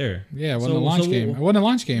 2014 right there. Yeah, it wasn't a launch game. It wasn't a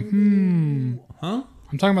launch game. Huh?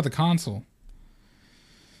 I'm talking about the console.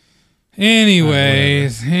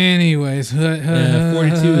 Anyways. 42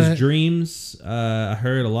 is Dreams. I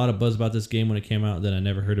heard a lot of buzz about this game when it came out, then I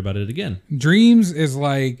never heard about it again. Dreams is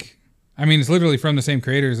like, I mean, it's literally from the same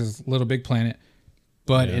creators as Little Big Planet,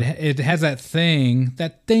 but it has that thing,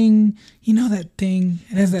 you know that thing.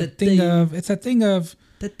 It has that thing of, it's that thing of.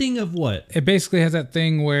 That thing of what? It basically has that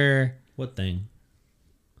thing where. What thing?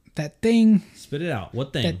 That thing. Spit it out.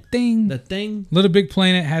 What thing? That thing. That thing? Little Big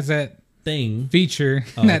Planet has that thing feature,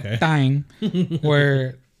 that thing,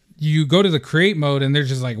 where you go to the create mode and there's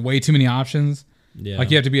just like way too many options. Yeah.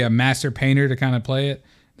 Like you have to be a master painter to kind of play it.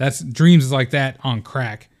 Dreams is like that on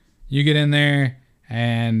crack. You get in there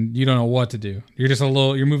and you don't know what to do.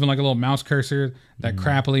 You're moving like a little mouse cursor that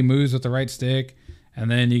crappily moves with the right stick. And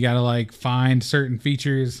then you got to like find certain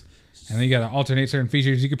features and then you got to alternate certain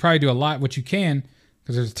features. You could probably do a lot, what you can,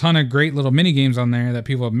 because there's a ton of great little mini games on there that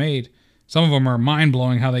people have made. Some of them are mind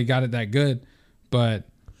blowing how they got it that good, but.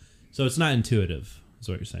 So it's not intuitive, is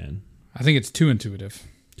what you're saying. I think it's too intuitive.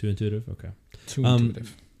 Too intuitive? Okay. Too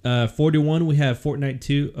intuitive. 41, we have Fortnite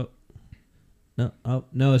 2.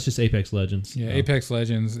 No, it's just Apex Legends. Yeah, Apex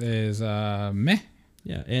Legends is meh.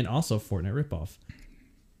 Yeah, and also Fortnite ripoff.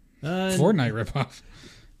 Fortnite ripoff.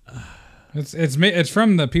 It's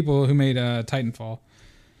from the people who made Titanfall.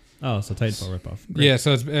 Oh, so Titanfall ripoff. Great. Yeah,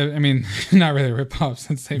 so it's, I mean, not really a ripoff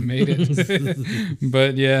since they made it,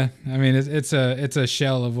 but yeah, I mean, it's a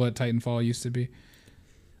shell of what Titanfall used to be.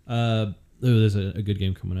 There's a good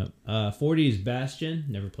game coming up. 40 is Bastion.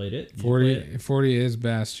 Never played it. 40 is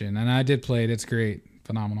Bastion, and I did play it. It's great,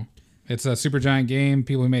 phenomenal. It's a super giant game.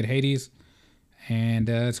 People who made Hades, and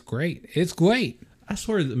it's great. It's great. I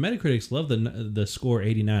swear, the Metacritics love the score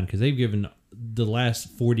 89 because they've given the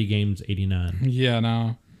last 40 games 89. Yeah,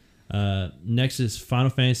 no. Next is Final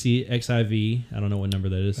Fantasy XIV. I don't know what number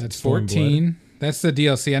that is. That's 14. That's the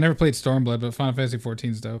DLC. I never played Stormblood, but Final Fantasy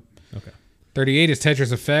 14 is dope. Okay. 38 is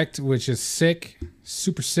Tetris Effect, which is sick.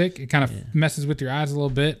 Super sick. It kind of messes with your eyes a little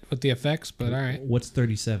bit with the effects, but all right. What's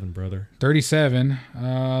 37, brother? 37.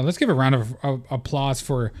 Let's give a round of applause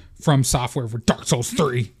for From Software for Dark Souls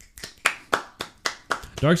 3.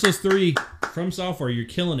 Dark Souls 3 From Software. You're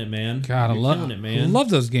killing it, man. God, I love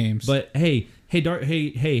those games. But hey,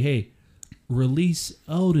 release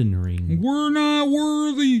Elden Ring. We're not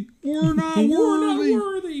worthy. We're not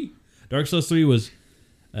worthy. Dark Souls 3 was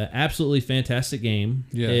an absolutely fantastic game.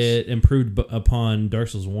 Yes. It improved upon Dark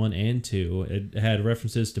Souls 1 and 2. It had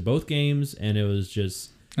references to both games, and it was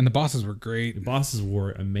just... And the bosses were great. The bosses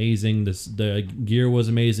were amazing. The gear was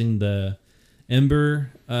amazing. The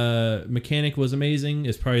Ember mechanic was amazing.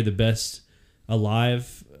 It's probably the best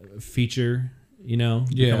alive feature, become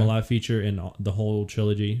a live feature in the whole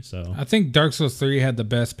trilogy. So I think Dark Souls 3 had the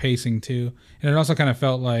best pacing too. And it also kind of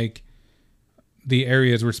felt like the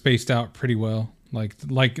areas were spaced out pretty well. Like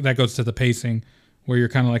that goes to the pacing where you're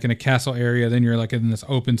kind of like in a castle area, then you're like in this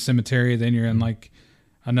open cemetery, then you're in like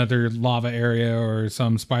another lava area or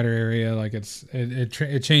some spider area. Like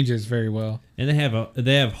it changes very well. And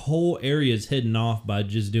they have whole areas hidden off by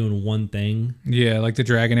just doing one thing. Yeah, like the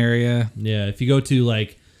dragon area. Yeah, if you go to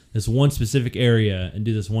like this one specific area and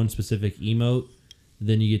do this one specific emote,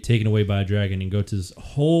 then you get taken away by a dragon and go to this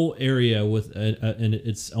whole area with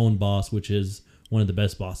its own boss, which is one of the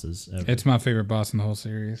best bosses ever. It's my favorite boss in the whole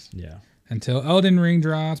series. Yeah. Until Elden Ring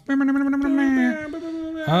drops.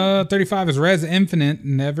 35 is Res Infinite.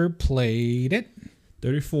 Never played it.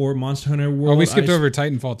 34, Monster Hunter World. Oh, we skipped over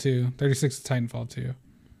Titanfall 2. 36 is Titanfall 2.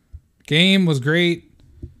 Game was great,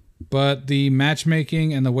 but the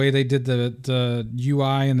matchmaking and the way they did the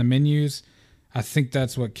UI and the menus, I think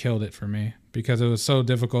that's what killed it for me. Because it was so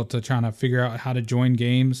difficult to try to figure out how to join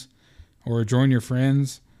games or join your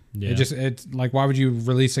friends. Yeah. It's like, why would you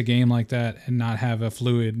release a game like that and not have a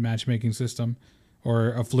fluid matchmaking system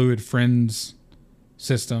or a fluid friends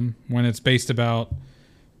system when it's based about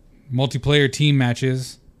multiplayer team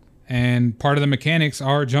matches and part of the mechanics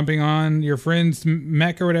are jumping on your friend's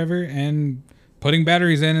mech or whatever and putting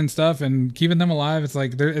batteries in and stuff and keeping them alive. It's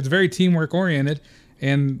like it's very teamwork oriented,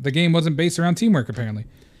 and the game wasn't based around teamwork apparently.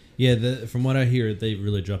 Yeah, from what I hear, they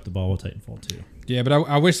really dropped the ball with Titanfall 2. Yeah, but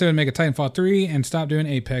I wish they would make a Titanfall 3 and stop doing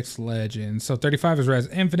Apex Legends. So 35 is Res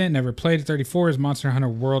Infinite, never played. 34 is Monster Hunter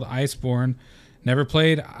World Iceborne, never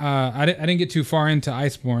played. I didn't get too far into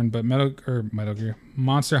Iceborne, but Metal Gear,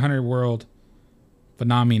 Monster Hunter World,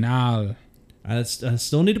 phenomenal. I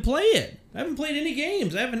still need to play it. I haven't played any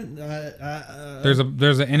games. I haven't.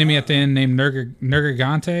 There's an enemy at the end named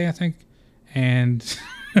Nergigante, I think, and.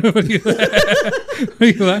 What are you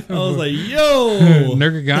laughing I was for? like, yo!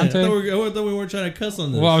 Nergigante? I thought we weren't trying to cuss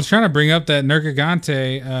on this. Well, I was trying to bring up that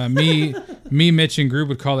Nergigante. Me, Mitch, and Group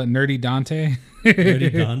would call it Nerdy Dante.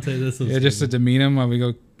 Nerdy Dante? This was just to demean him while we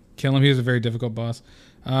go kill him. He was a very difficult boss.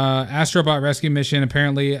 Astrobot Rescue Mission,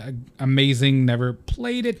 apparently amazing. Never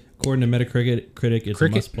played it. According to Metacritic, it's a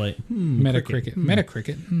must-play. Metacritic.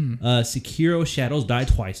 Sekiro Shadows Die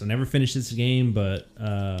Twice. I never finished this game, but...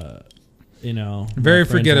 very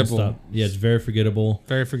forgettable. Yeah, it's very forgettable.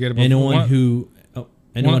 Very forgettable. Anyone who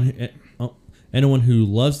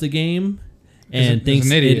loves the game and thinks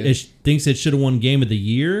it should have won Game of the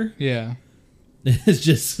Year. Yeah, it's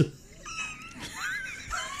just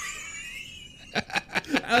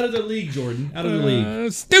out of the league, Jordan. Out of the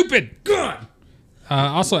league. Stupid. God.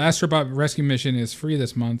 Also, Astrobot Rescue Mission is free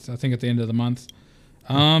this month. I think at the end of the month.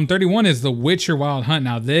 31 is The Witcher Wild Hunt.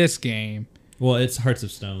 Now this game. Well, it's Hearts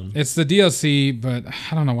of Stone. It's the DLC, but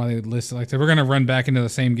I don't know why they list it like that. We're going to run back into the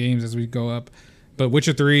same games as we go up. But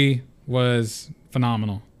Witcher 3 was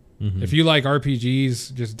phenomenal. Mm-hmm. If you like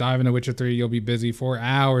RPGs, just dive into Witcher 3. You'll be busy. 4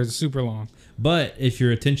 hours, super long. But if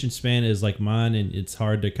your attention span is like mine and it's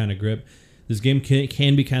hard to kind of grip, this game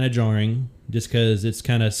can be kind of jarring just because it's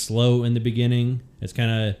kind of slow in the beginning. It's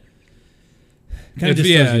kind of just throws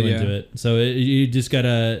you into it. So you just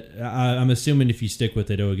gotta. I'm assuming if you stick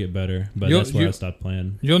with it, it'll get better. But that's why I stopped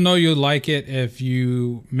playing. You'll know you'll like it if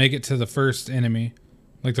you make it to the first enemy,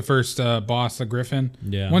 like the first boss, the Griffin.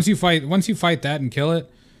 Yeah. Once you fight that and kill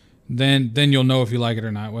it, then you'll know if you like it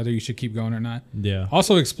or not, whether you should keep going or not. Yeah.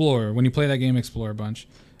 Also explore. When you play that game, explore a bunch.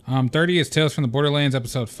 30 is Tales from the Borderlands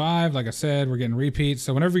Episode 5. Like I said, we're getting repeats.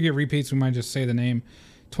 So whenever we get repeats, we might just say the name.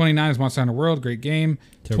 29 is Monster Hunter World. Great game.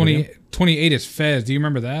 28 is Fez. Do you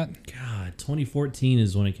remember that? God, 2014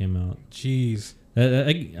 is when it came out. Jeez.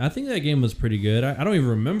 I think that game was pretty good. I don't even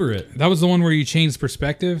remember it. That was the one where you changed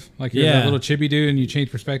perspective? Like you're that little chibi dude and you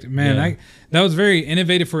changed perspective? Man, that was very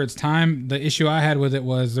innovative for its time. The issue I had with it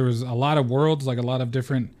was there was a lot of worlds, like a lot of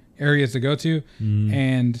different areas to go to.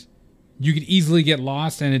 And you could easily get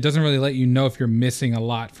lost, and it doesn't really let you know if you're missing a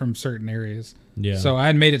lot from certain areas. Yeah. So I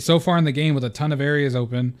had made it so far in the game with a ton of areas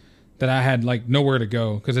open that I had like nowhere to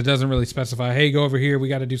go because it doesn't really specify, hey, go over here. We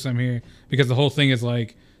got to do something here, because the whole thing is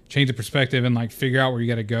like change the perspective and like figure out where you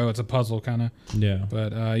got to go. It's a puzzle kind of. Yeah.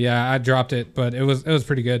 But I dropped it, but it was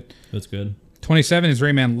pretty good. That's good. 27 is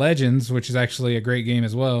Rayman Legends, which is actually a great game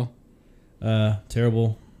as well.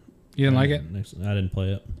 Terrible. You didn't like it? I didn't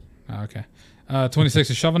play it. Oh, okay. 26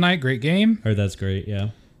 is Shovel Knight. Great game. Heard that's great.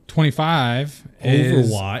 Yeah. 25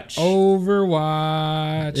 Overwatch.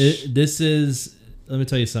 This is, let me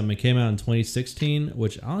tell you something. It came out in 2016,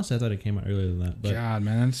 which honestly I thought it came out earlier than that. But God,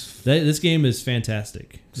 man, this game is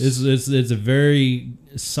fantastic. It's a very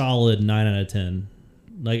solid 9 out of 10.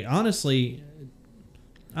 Like honestly,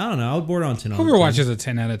 I don't know. I would board on 10. Overwatch is a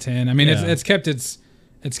 10 out of 10. I mean, it's kept its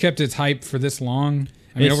hype for this long.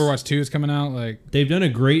 I mean, Overwatch 2 is coming out. Like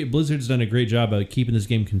Blizzard's done a great job of keeping this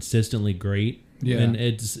game consistently great. Yeah, and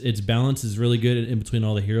its balance is really good in between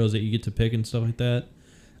all the heroes that you get to pick and stuff like that.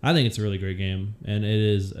 I think it's a really great game, and it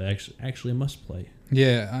is actually a must play.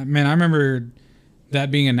 Yeah, man, I remember that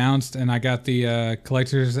being announced, and I got the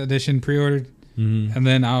collector's edition pre-ordered, and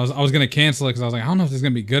then I was gonna cancel it because I was like, I don't know if this is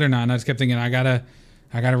gonna be good or not, and I just kept thinking I gotta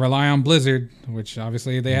rely on Blizzard, which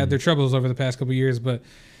obviously they had their troubles over the past couple years, but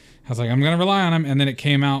I was like, I'm gonna rely on them, and then it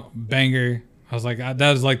came out banger. I was like, that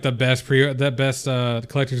was like the best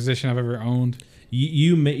collector's edition I've ever owned.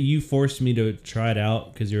 You forced me to try it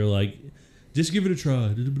out because you're like, just give it a try.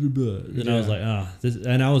 And I was like,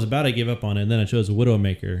 and I was about to give up on it. And then I chose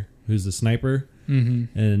Widowmaker, who's the sniper,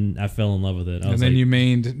 and I fell in love with it. And then you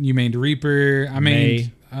mained Reaper. I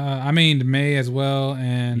mained May as well,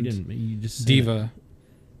 and you just Diva.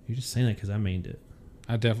 You're just saying that because I mained it.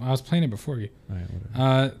 I was playing it before you. All right,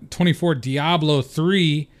 whatever. 24 Diablo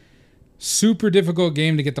 3, super difficult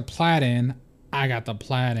game to get the plat in. I got the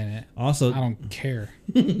plat in it. Also, I don't care.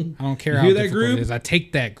 I don't care how difficult it is. I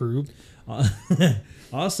take that group.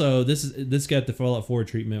 Also, this got the Fallout 4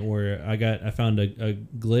 treatment where I found a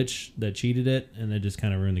glitch that cheated it, and it just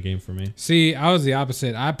kind of ruined the game for me. See, I was the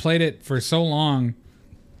opposite. I played it for so long,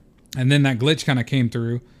 and then that glitch kind of came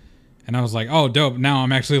through, and I was like, oh, dope. Now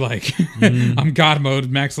I'm actually like, I'm God mode,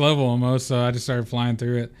 max level almost, so I just started flying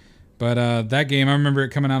through it. But that game, I remember it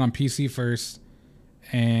coming out on PC first,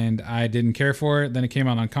 and I didn't care for it. Then it came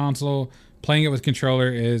out on console. Playing it with controller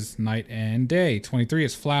is night and day. 23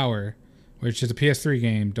 is Flower, which is a PS3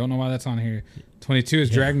 game. Don't know why that's on here. 22 is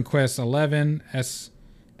Dragon Quest 11. S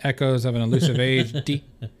Echoes of an Elusive Age. D.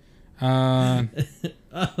 It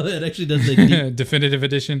actually does say D. Definitive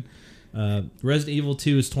Edition. Resident Evil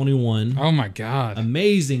 2 is 21. Oh my god.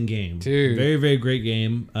 Amazing game. Dude. Very, very great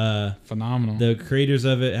game. Phenomenal. The creators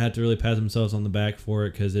of it had to really pat themselves on the back for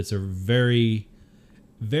it because it's a very,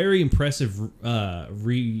 very impressive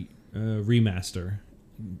remaster.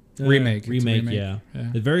 Remake, yeah.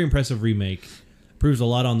 A very impressive remake. Proves a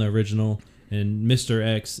lot on the original, and Mr.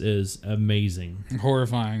 X is amazing.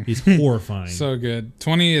 Horrifying. He's horrifying. So good.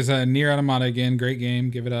 20 is Nier Automata again. Great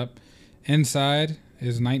game. Give it up. Inside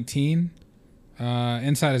is 19.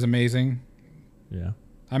 Inside is amazing. Yeah.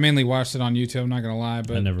 I mainly watched it on YouTube. I'm not gonna lie,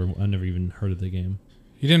 but I never even heard of the game.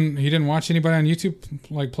 You didn't watch anybody on YouTube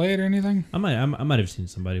like play it or anything? I might have seen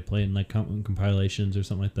somebody play it in like compilations or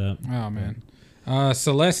something like that. Oh man.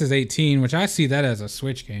 Celeste is 18, which I see that as a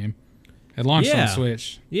Switch game. It launched on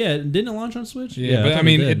Switch. Yeah, didn't it launch on Switch? Yeah, but I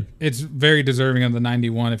mean, it's very deserving of the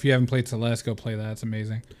 91. If you haven't played Celeste, go play that. It's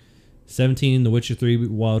amazing. 17, The Witcher 3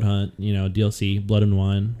 Wild Hunt, DLC, Blood and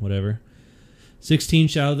Wine, whatever. 16,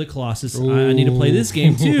 Shadow of the Colossus. I need to play this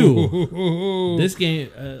game too. This game,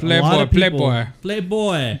 Playboy.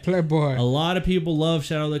 A lot of people love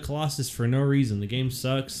Shadow of the Colossus for no reason. The game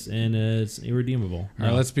sucks and it's irredeemable. All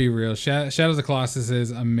right, let's be real. Shadow of the Colossus is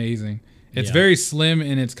amazing. It's very slim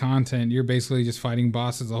in its content. You're basically just fighting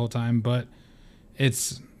bosses the whole time, but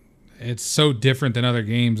it's so different than other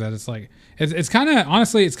games that it's like it's kind of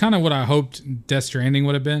honestly it's kind of what I hoped Death Stranding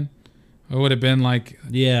would have been. It would have been like,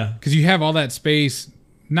 because you have all that space.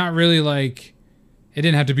 Not really like, it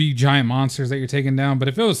didn't have to be giant monsters that you're taking down, but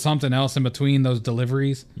if it was something else in between those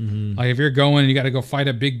deliveries, like if you're going and you got to go fight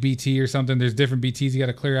a big BT or something, there's different BTs you got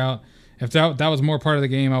to clear out. If that was more part of the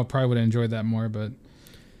game, I probably would have enjoyed that more, but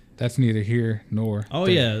that's neither here nor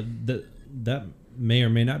there. That may or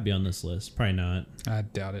may not be on this list. Probably not. I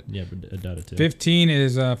doubt it. Yeah, but I doubt it too. 15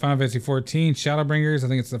 is Final Fantasy 14 Shadowbringers. I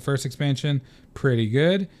think it's the first expansion. Pretty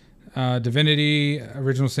good. Divinity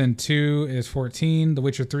Original Sin 2 is 14. The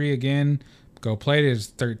Witcher 3 again, go play it, is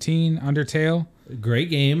 13. Undertale, great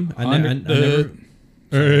game. Undertale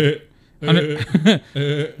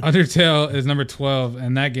is number 12,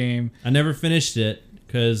 and that game I never finished it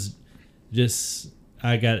because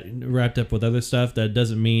I got wrapped up with other stuff. That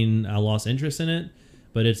doesn't mean I lost interest in it,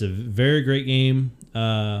 but it's a very great game.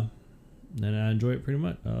 And I enjoy it pretty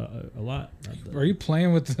much a lot. Are you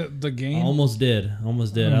playing with the game? I almost did. I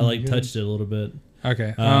touched it a little bit.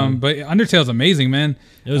 Okay. But Undertale's amazing, man.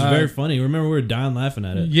 It was very funny. Remember, we were dying laughing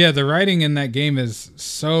at it. Yeah, the writing in that game is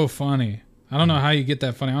so funny. I don't know how you get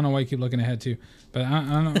that funny. I don't know why you keep looking ahead too. But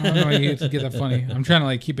I don't know how you get that funny. I'm trying to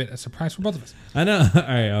like keep it a surprise for both of us. I know. All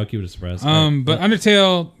right, I'll keep it a surprise. But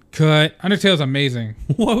Undertale cut. Undertale's amazing.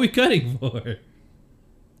 What are we cutting for?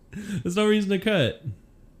 There's no reason to cut.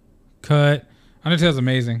 Undertale's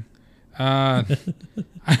amazing. I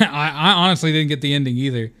honestly didn't get the ending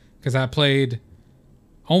either because I played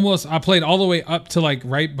all the way up to like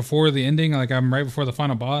right before the ending. Like I'm right before the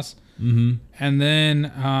final boss. And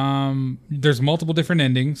then there's multiple different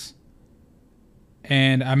endings.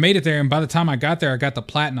 And I made it there, and by the time I got there, I got the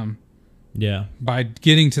platinum. Yeah. By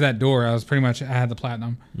getting to that door, I had the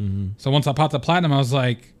platinum. So once I popped the platinum, I was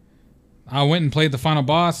like, I went and played the final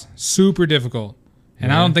boss. Super difficult.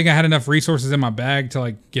 And I don't think I had enough resources in my bag to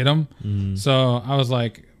like get them. So I was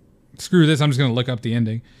like, screw this. I'm just going to look up the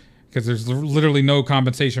ending because there's literally no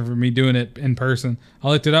compensation for me doing it in person. I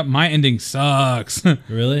looked it up. My ending sucks.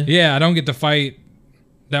 Really? Yeah. I don't get to fight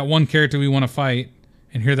that one character we want to fight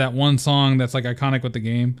and hear that one song that's like iconic with the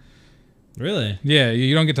game. Really? Yeah.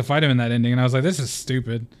 You don't get to fight him in that ending. And I was like, this is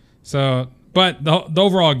stupid. So, but the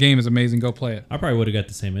overall game is amazing. Go play it. I probably would have got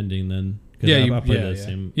the same ending then. Yeah, I played the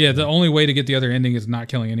same. Yeah, the only way to get the other ending is not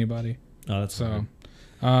killing anybody. Oh, that's so.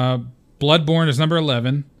 Bloodborne is number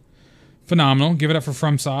 11. Phenomenal. Give it up for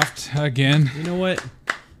FromSoft again. You know what?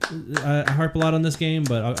 I harp a lot on this game,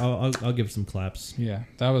 but I'll give some claps. Yeah,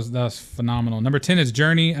 that was phenomenal. Number 10 is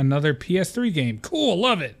Journey, another PS3 game. Cool,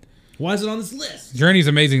 love it. Why is it on this list? Journey's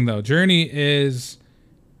amazing though. Journey it's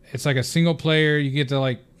like a single player. You get to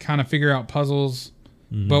like kind of figure out puzzles.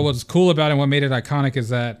 But what's cool about it and what made it iconic is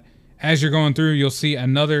that as you're going through, you'll see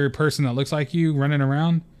another person that looks like you running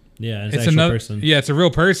around. Yeah, it's another person. Yeah, it's a real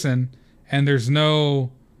person, and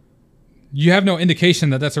you have no indication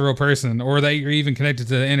that that's a real person or that you're even connected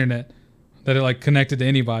to the internet, that it like connected to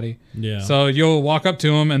anybody. Yeah. So you'll walk up to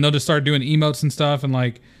them and they'll just start doing emotes and stuff, and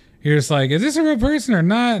like you're just like, is this a real person or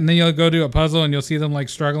not? And then you'll go do a puzzle and you'll see them like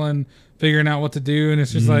struggling, figuring out what to do, and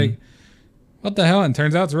it's just like, what the hell? And it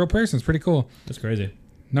turns out it's a real person. It's pretty cool. That's crazy.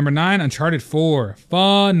 Number 9, Uncharted 4.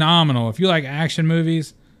 Phenomenal. If you like action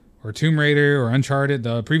movies or Tomb Raider or Uncharted,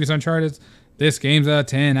 the previous Uncharted, this game's a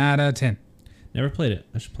 10 out of 10. Never played it.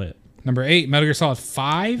 I should play it. Number 8, Metal Gear Solid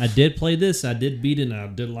 5. I did play this. I did beat it, and I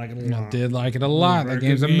did like it a lot. I did like it a lot. That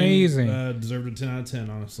game's amazing. Deserved a 10 out of 10,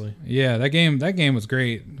 honestly. Yeah, that game was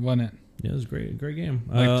great, wasn't it? Yeah, it was great. Great game.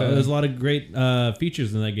 There's a lot of great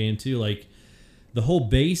features in that game, too. Like, the whole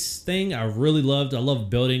base thing, I really loved. I love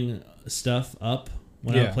building stuff up.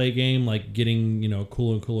 When I play a game, like getting,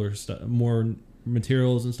 cooler and cooler stuff, more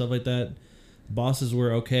materials and stuff like that. Bosses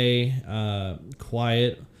were okay,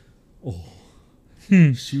 quiet. Oh,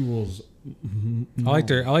 she was. I liked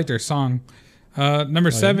their song. Number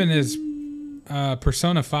 7 is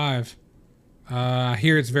Persona 5. I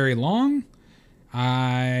hear it's very long.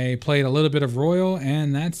 I played a little bit of Royal,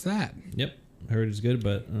 and that's that. Yep, I heard it's good,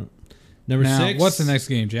 but number 6. What's the next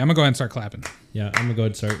game, Jay? I'm gonna go ahead and start clapping. Yeah, I'm gonna go ahead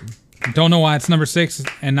and start. Don't know why it's number 6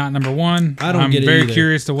 and not number 1. I'm very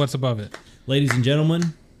curious to what's above it. Ladies and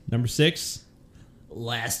gentlemen, number 6,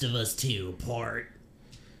 Last of Us 2 Part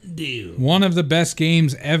 2. One of the best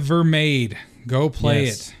games ever made. Go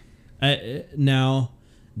play it. Now,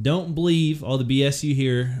 don't believe all the BS you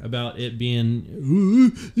hear about it being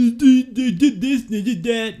this,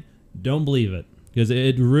 that. Don't believe it, because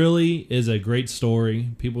it really is a great story.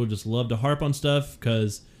 People just love to harp on stuff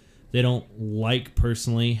because they don't like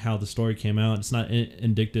personally how the story came out. It's not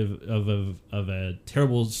indicative of a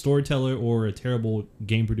terrible storyteller or a terrible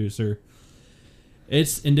game producer.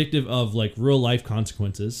 It's indicative of like real life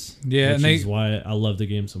consequences. Yeah, which is why I love the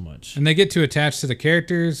game so much. And they get to attach to the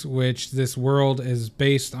characters, which this world is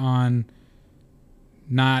based on.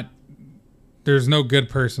 There's no good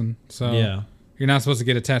person, so you're not supposed to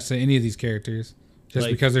get attached to any of these characters. Just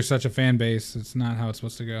because there's such a fan base, it's not how it's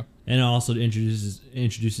supposed to go. And it also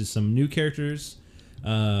introduces some new characters,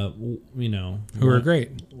 who are great.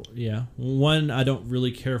 Yeah, one I don't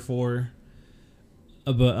really care for,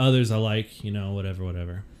 but others I like.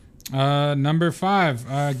 Whatever. Number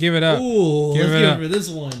 5, give it up. Ooh, let's give it for this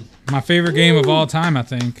one. My favorite game of all time, I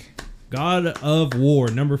think. God of War,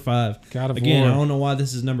 number 5. God of War. Again, I don't know why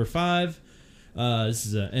this is number 5. This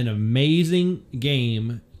is an amazing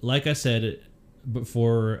game. Like I said.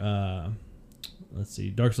 Before, let's see,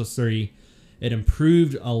 Dark Souls 3, it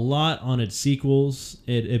improved a lot on its sequels.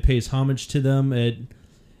 It pays homage to them. It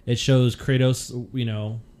shows Kratos,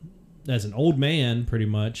 as an old man, pretty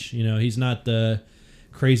much. He's not the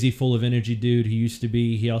crazy, full of energy dude he used to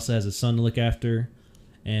be. He also has a son to look after.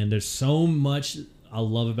 And there's so much I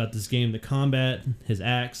love about this game. The combat, his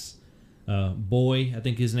axe, Boy, I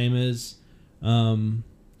think his name is.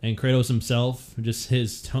 And Kratos himself, just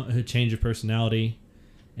his change of personality.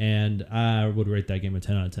 And I would rate that game a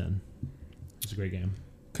 10 out of 10. It's a great game.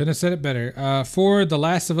 Couldn't have said it better. For The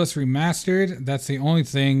Last of Us Remastered, that's the only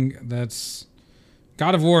thing that's...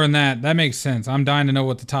 God of War and that makes sense. I'm dying to know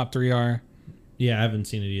what the top 3 are. Yeah, I haven't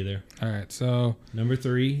seen it either. All right, so... Number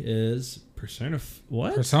 3 is Persona...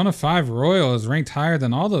 What? Persona 5 Royal is ranked higher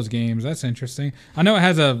than all those games. That's interesting. I know it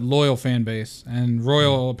has a loyal fan base, and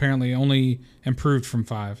Royal apparently only improved from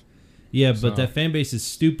 5. Yeah, but that fan base is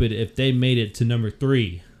stupid if they made it to number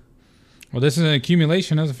 3. Well, this is an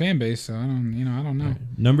accumulation of a fan base, so I don't know. Right.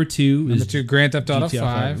 Number 2 is Grand Theft Auto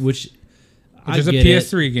 5, which is a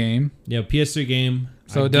PS3 game. Yeah, PS3 game.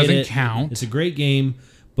 So it doesn't count. It's a great game,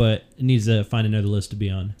 but it needs to find another list to be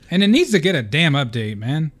on. And it needs to get a damn update,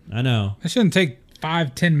 man. I know. It shouldn't take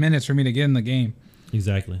 5-10 minutes for me to get in the game.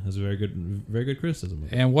 Exactly. That's a very good criticism.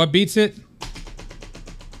 And what beats it?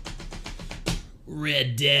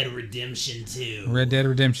 Red Dead Redemption 2. Red Dead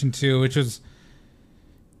Redemption 2, which was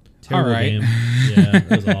terrible all right. Game. Yeah, it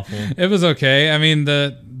was awful. It was okay. I mean,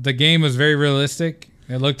 the game was very realistic.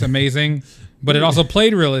 It looked amazing, but it also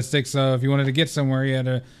played realistic. So if you wanted to get somewhere, you had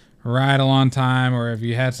to ride a long time, or if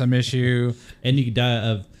you had some issue, and you could die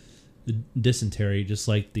of dysentery, just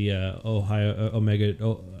like the Omega.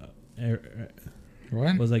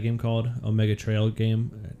 What was that game called? Omega Trail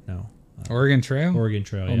game? No. Oregon Trail. Oregon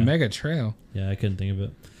Trail. Yeah. Omega Trail. Yeah, I couldn't think of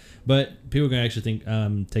it, but people can actually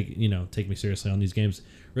take me seriously on these games.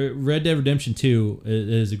 Red Dead Redemption 2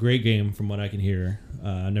 is a great game from what I can hear.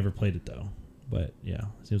 I never played it though, but yeah,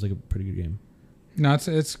 it seems like a pretty good game. No,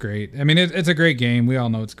 it's great. I mean, it's a great game. We all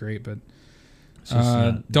know it's great, but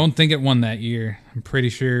don't think it won that year. I'm pretty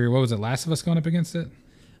sure. What was it? Last of Us going up against it?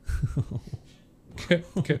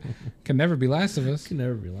 Can never be Last of Us. Can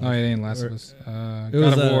never be Last. Oh, it ain't Last of Us. God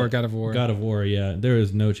of War. God of War. Yeah, there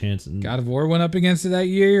is no chance. God of War went up against it that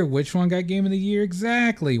year. Which one got Game of the Year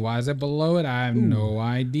exactly? Why is it below it? I have no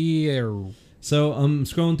idea. So I'm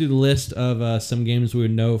scrolling through the list of some games we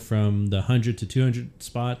would know from the 100 to 200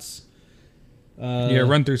 spots.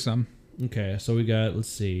 Run through some. Okay, so we got, let's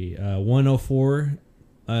see, 104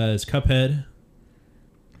 is Cuphead.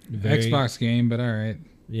 Xbox game, but all right.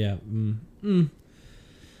 Yeah.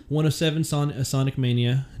 107 Sonic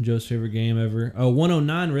Mania, Joe's favorite game ever.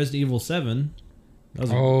 109 Resident Evil 7.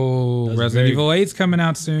 Resident Evil 8's coming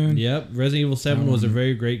out soon. Yep, Resident Evil 7 was a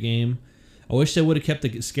very great game. I wish they would have kept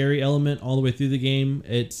the scary element all the way through the game.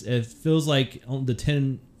 It feels like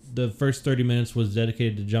the first 30 minutes was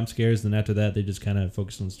dedicated to jump scares, and after that they just kind of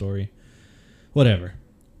focused on the story. Whatever.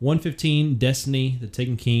 115 Destiny, the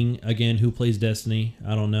Taken King. Again, who plays Destiny?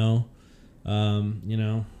 I don't know.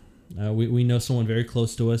 We know someone very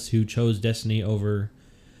close to us who chose Destiny over,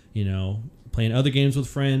 playing other games with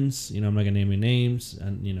friends. I'm not gonna name any names,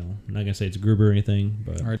 and I'm not gonna say it's Gruber or anything.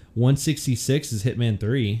 But 166 is Hitman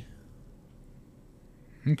 3.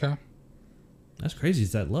 Okay, that's crazy.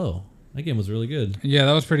 It's that low. That game was really good. Yeah,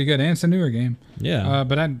 that was pretty good, and it's a newer game. Yeah,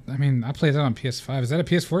 but I played that on PS5. Is that a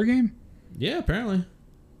PS4 game? Yeah, apparently.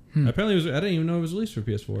 Apparently, I didn't even know it was released for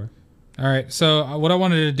PS4. All right, so what I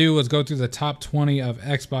wanted to do was go through the top 20 of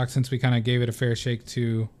Xbox, since we kind of gave it a fair shake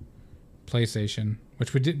to PlayStation,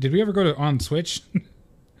 which we did. Did we ever go to on Switch?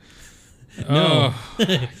 No.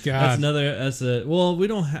 God. We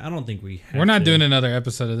don't. I don't think we have. We're not doing another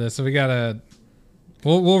episode of this, so we gotta.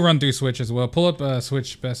 We'll run through Switch as well. Pull up a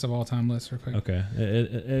Switch best of all time list real quick. Okay,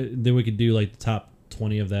 then we could do like the top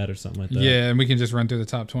 20 of that or something like that. Yeah, and we can just run through the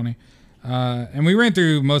top 20. And we ran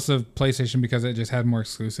through most of PlayStation because it just had more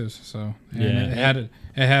exclusives. So it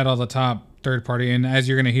had all the top third party, and as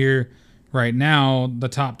you're gonna hear right now, the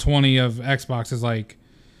top 20 of Xbox is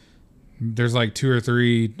there's 2 or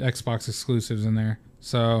 3 Xbox exclusives in there.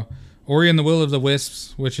 So Ori and the Will of the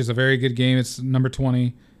Wisps, which is a very good game, it's number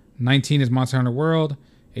 20. 19 is Monster Hunter World.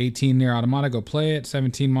 18 Nier Automata, go play it.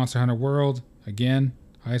 17 Monster Hunter World, again,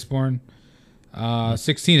 Iceborne.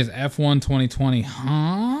 16 is F1 2020.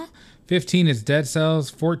 15 is Dead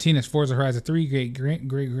Cells. 14 is Forza Horizon 3.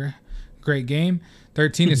 Great game.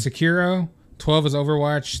 13 is Sekiro. 12 is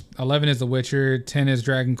Overwatch. 11 is The Witcher. 10 is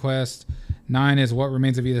Dragon Quest. 9 is What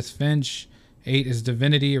Remains of Edith Finch. 8 is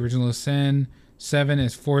Divinity, Original Sin. 7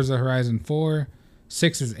 is Forza Horizon 4.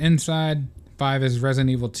 6 is Inside. 5 is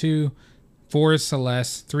Resident Evil 2. 4 is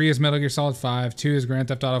Celeste. 3 is Metal Gear Solid 5. 2 is Grand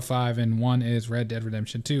Theft Auto 5. And 1 is Red Dead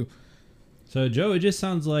Redemption 2. So, Joe, it just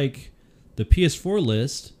sounds like the PS4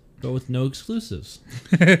 list, but with no exclusives.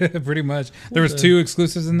 Pretty much. There was 2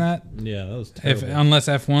 exclusives in that. Yeah, that was terrible. Unless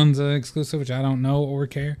F1's an exclusive, which I don't know or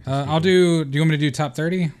care. Do you want me to do top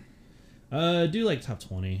 30? Do like top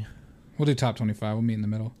 20. We'll do top 25. We'll meet in the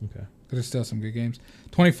middle. Okay. Because there's still some good games.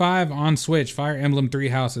 25 on Switch, Fire Emblem 3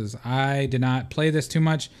 Houses. I did not play this too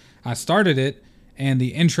much. I started it, and the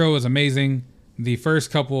intro is amazing. The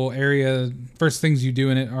first first things you do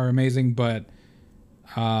in it are amazing, but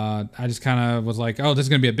I just kind of was like, oh, this is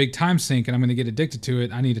going to be a big time sink, and I'm going to get addicted to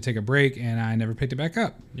it. I need to take a break, and I never picked it back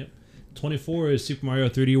up. Yep. 24 is Super Mario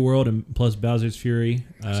 3D World and plus Bowser's Fury.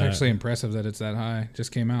 It's actually impressive that it's that high.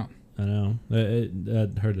 Just came out. I know.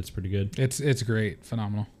 I heard it's pretty good. It's great.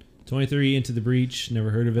 Phenomenal. 23, Into the Breach.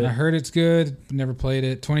 Never heard of it. I heard it's good. Never played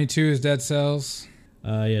it. 22 is Dead Cells.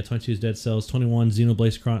 22 is Dead Cells. 21,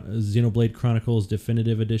 Xenoblade Chronicles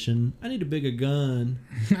Definitive Edition. I need a bigger gun.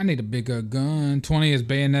 I need a bigger gun. 20 is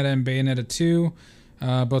Bayonetta and Bayonetta 2.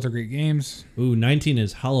 Both are great games. Ooh, 19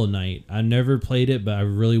 is Hollow Knight. I never played it, but I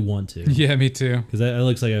really want to. Yeah, me too. Because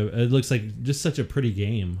it looks like just such a pretty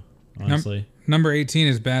game, honestly. Number 18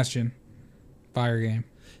 is Bastion. Fire game.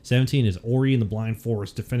 17 is Ori and the Blind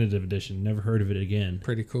Forest Definitive Edition. Never heard of it again.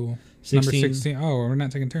 Pretty cool. 16, Number 16. Oh, we're not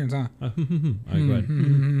taking turns, huh? All right, go ahead.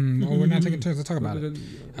 Oh, we're not taking turns. Let's talk about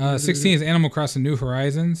it. 16 is Animal Crossing New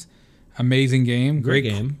Horizons. Amazing game. Great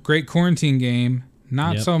game. Great quarantine game.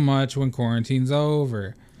 Not so much when quarantine's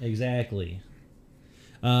over. Exactly.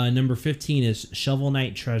 Number 15 is Shovel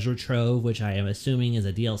Knight Treasure Trove, which I am assuming is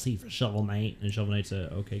a DLC for Shovel Knight, and Shovel Knight's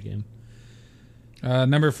a okay game.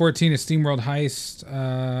 Number 14 is SteamWorld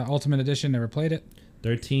Heist Ultimate Edition. Never played it.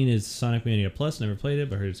 13 is Sonic Mania Plus. Never played it,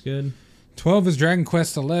 but heard it's good. 12 is Dragon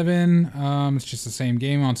Quest 11. It's just the same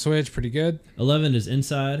game on Switch. Pretty good. 11 is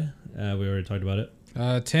Inside. We already talked about it.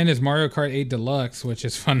 10 is Mario Kart 8 Deluxe, which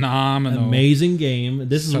is phenomenal. Amazing game.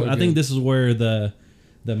 I think this is where the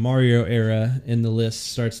Mario era in the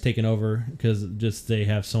list starts taking over because just they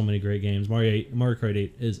have so many great games. Mario Kart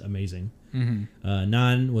 8 is amazing.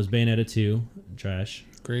 9 was Bayonetta 2. Trash.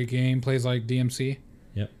 Great game. Plays like DMC.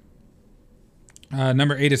 Yep.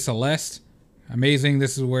 Number 8 is Celeste. Amazing.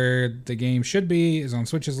 This is where the game should be. Is on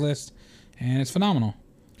Switch's list, and it's phenomenal.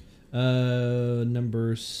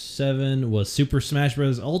 Number 7 was Super Smash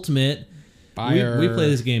Bros. Ultimate. Fire. We play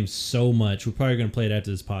this game so much. We're probably going to play it after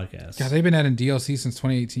this podcast. God, they've been adding DLC since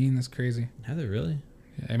 2018. That's crazy. Have they really?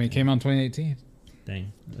 Yeah, I mean, it came out in 2018.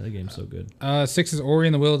 Dang, that game's so good. 6 is Ori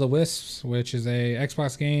and the Will of the Wisps, which is a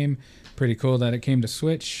Xbox game. Pretty cool that it came to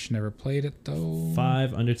Switch. Never played it, though.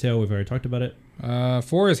 5, Undertale. We've already talked about it.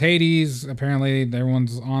 4 is Hades. Apparently,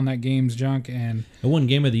 everyone's on that game's junk. And it won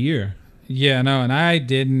Game of the Year. Yeah, no, and I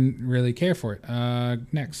didn't really care for it.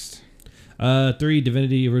 Next. 3,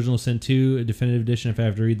 Divinity Original Sin 2, Definitive Edition. If I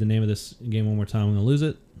have to read the name of this game one more time, I'm going to lose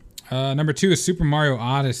it. Number 2 is Super Mario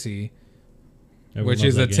Odyssey, which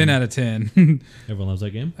is a game. 10 out of 10. Everyone loves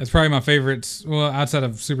that game. That's probably my favorite, well, outside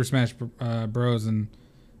of Super Smash Bros. And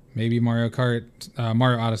maybe Mario Kart.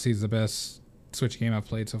 Mario Odyssey is the best Switch game I've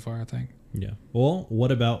played so far, I think. Yeah. Well,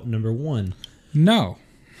 what about number 1? No.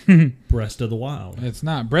 Breath of the Wild. It's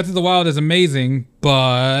not. Breath of the Wild is amazing,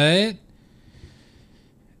 but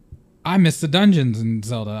I miss the dungeons in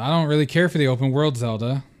Zelda. I don't really care for the open world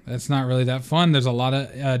Zelda. That's not really that fun. There's a lot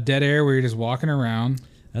of dead air where you're just walking around.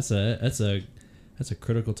 That's a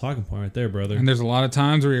critical talking point right there, brother. And there's a lot of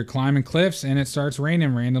times where you're climbing cliffs and it starts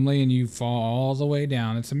raining randomly and you fall all the way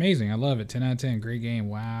down. It's amazing. I love it. 10 out of 10. Great game.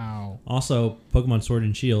 Wow. Also, Pokemon Sword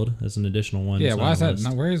and Shield as an additional one. Yeah, why is that?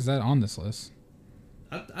 Not, where is that on this list?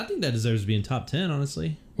 I think that deserves to be in top 10,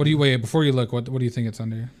 honestly. What do you wait before you look? What do you think it's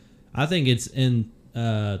under? I think it's in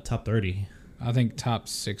top 30. I think top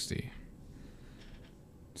 60.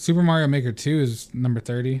 Super Mario Maker 2 is number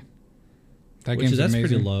 30. That's amazing.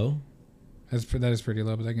 Pretty low. That is pretty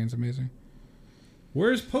low, but that game's amazing.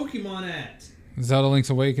 Where's Pokemon at? Zelda Link's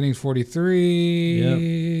Awakening 43. Yep.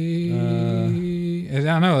 I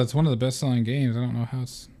don't know. It's one of the best-selling games. I don't know how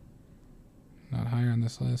it's not higher on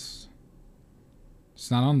this list. It's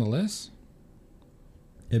not on the list?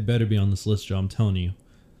 It better be on this list, Joe. I'm telling you.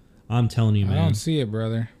 I'm telling you, man. I don't see it,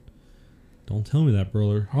 brother. Don't tell me that,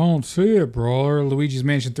 brother. I don't see it, brother. Luigi's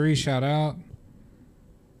Mansion 3, shout out.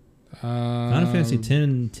 Final Fantasy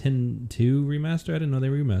 10 2 remaster? I didn't know they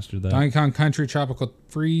remastered that. Donkey Kong Country Tropical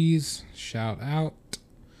Freeze, shout out.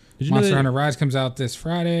 Did you Monster Hunter Rise comes out this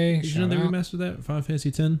Friday. Did you know they remastered that? Final Fantasy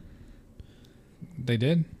 10? They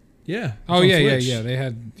did? Yeah. Oh, yeah. They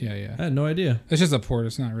had, yeah. I had no idea. It's just a port.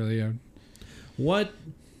 It's not really a... What?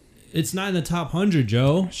 It's not in the top 100,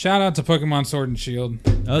 Joe. Shout out to Pokemon Sword and Shield.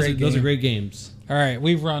 Those are great games. All right,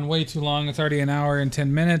 we've run way too long. It's already an hour and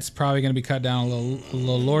 10 minutes. Probably going to be cut down a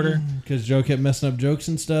little shorter. Because Joe kept messing up jokes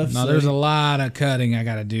and stuff. No, there's a lot of cutting I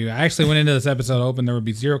got to do. I actually went into this episode hoping there would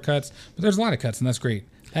be 0 cuts, but there's a lot of cuts, and that's great.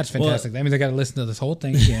 That's fantastic. That means I got to listen to this whole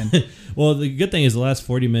thing again. Well, the good thing is the last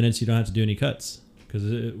 40 minutes you don't have to do any cuts because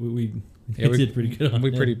we did pretty good on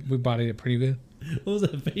it. We bodied it pretty good. What was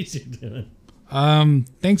that face you're doing?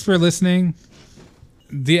 Thanks for listening.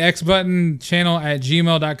 The X Button channel at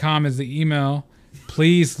gmail.com is the email.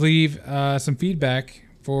 Please leave some feedback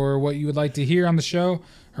for what you would like to hear on the show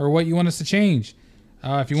or what you want us to change.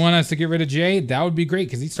 If you want us to get rid of Jay, that would be great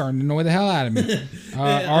because he's starting to annoy the hell out of me.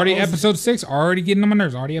 Already episode 6, already getting on my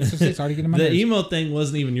nerves. Already episode 6, already getting on my nerves. The email thing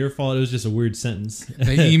wasn't even your fault. It was just a weird sentence.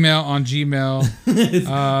 The email on Gmail.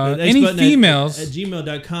 Any females. At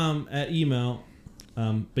gmail.com at email.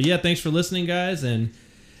 But yeah, thanks for listening, guys. And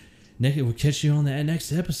we'll catch you on the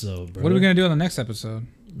next episode, bro. What are we going to do on the next episode?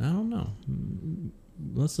 I don't know.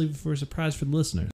 Let's leave it for a surprise for the listeners.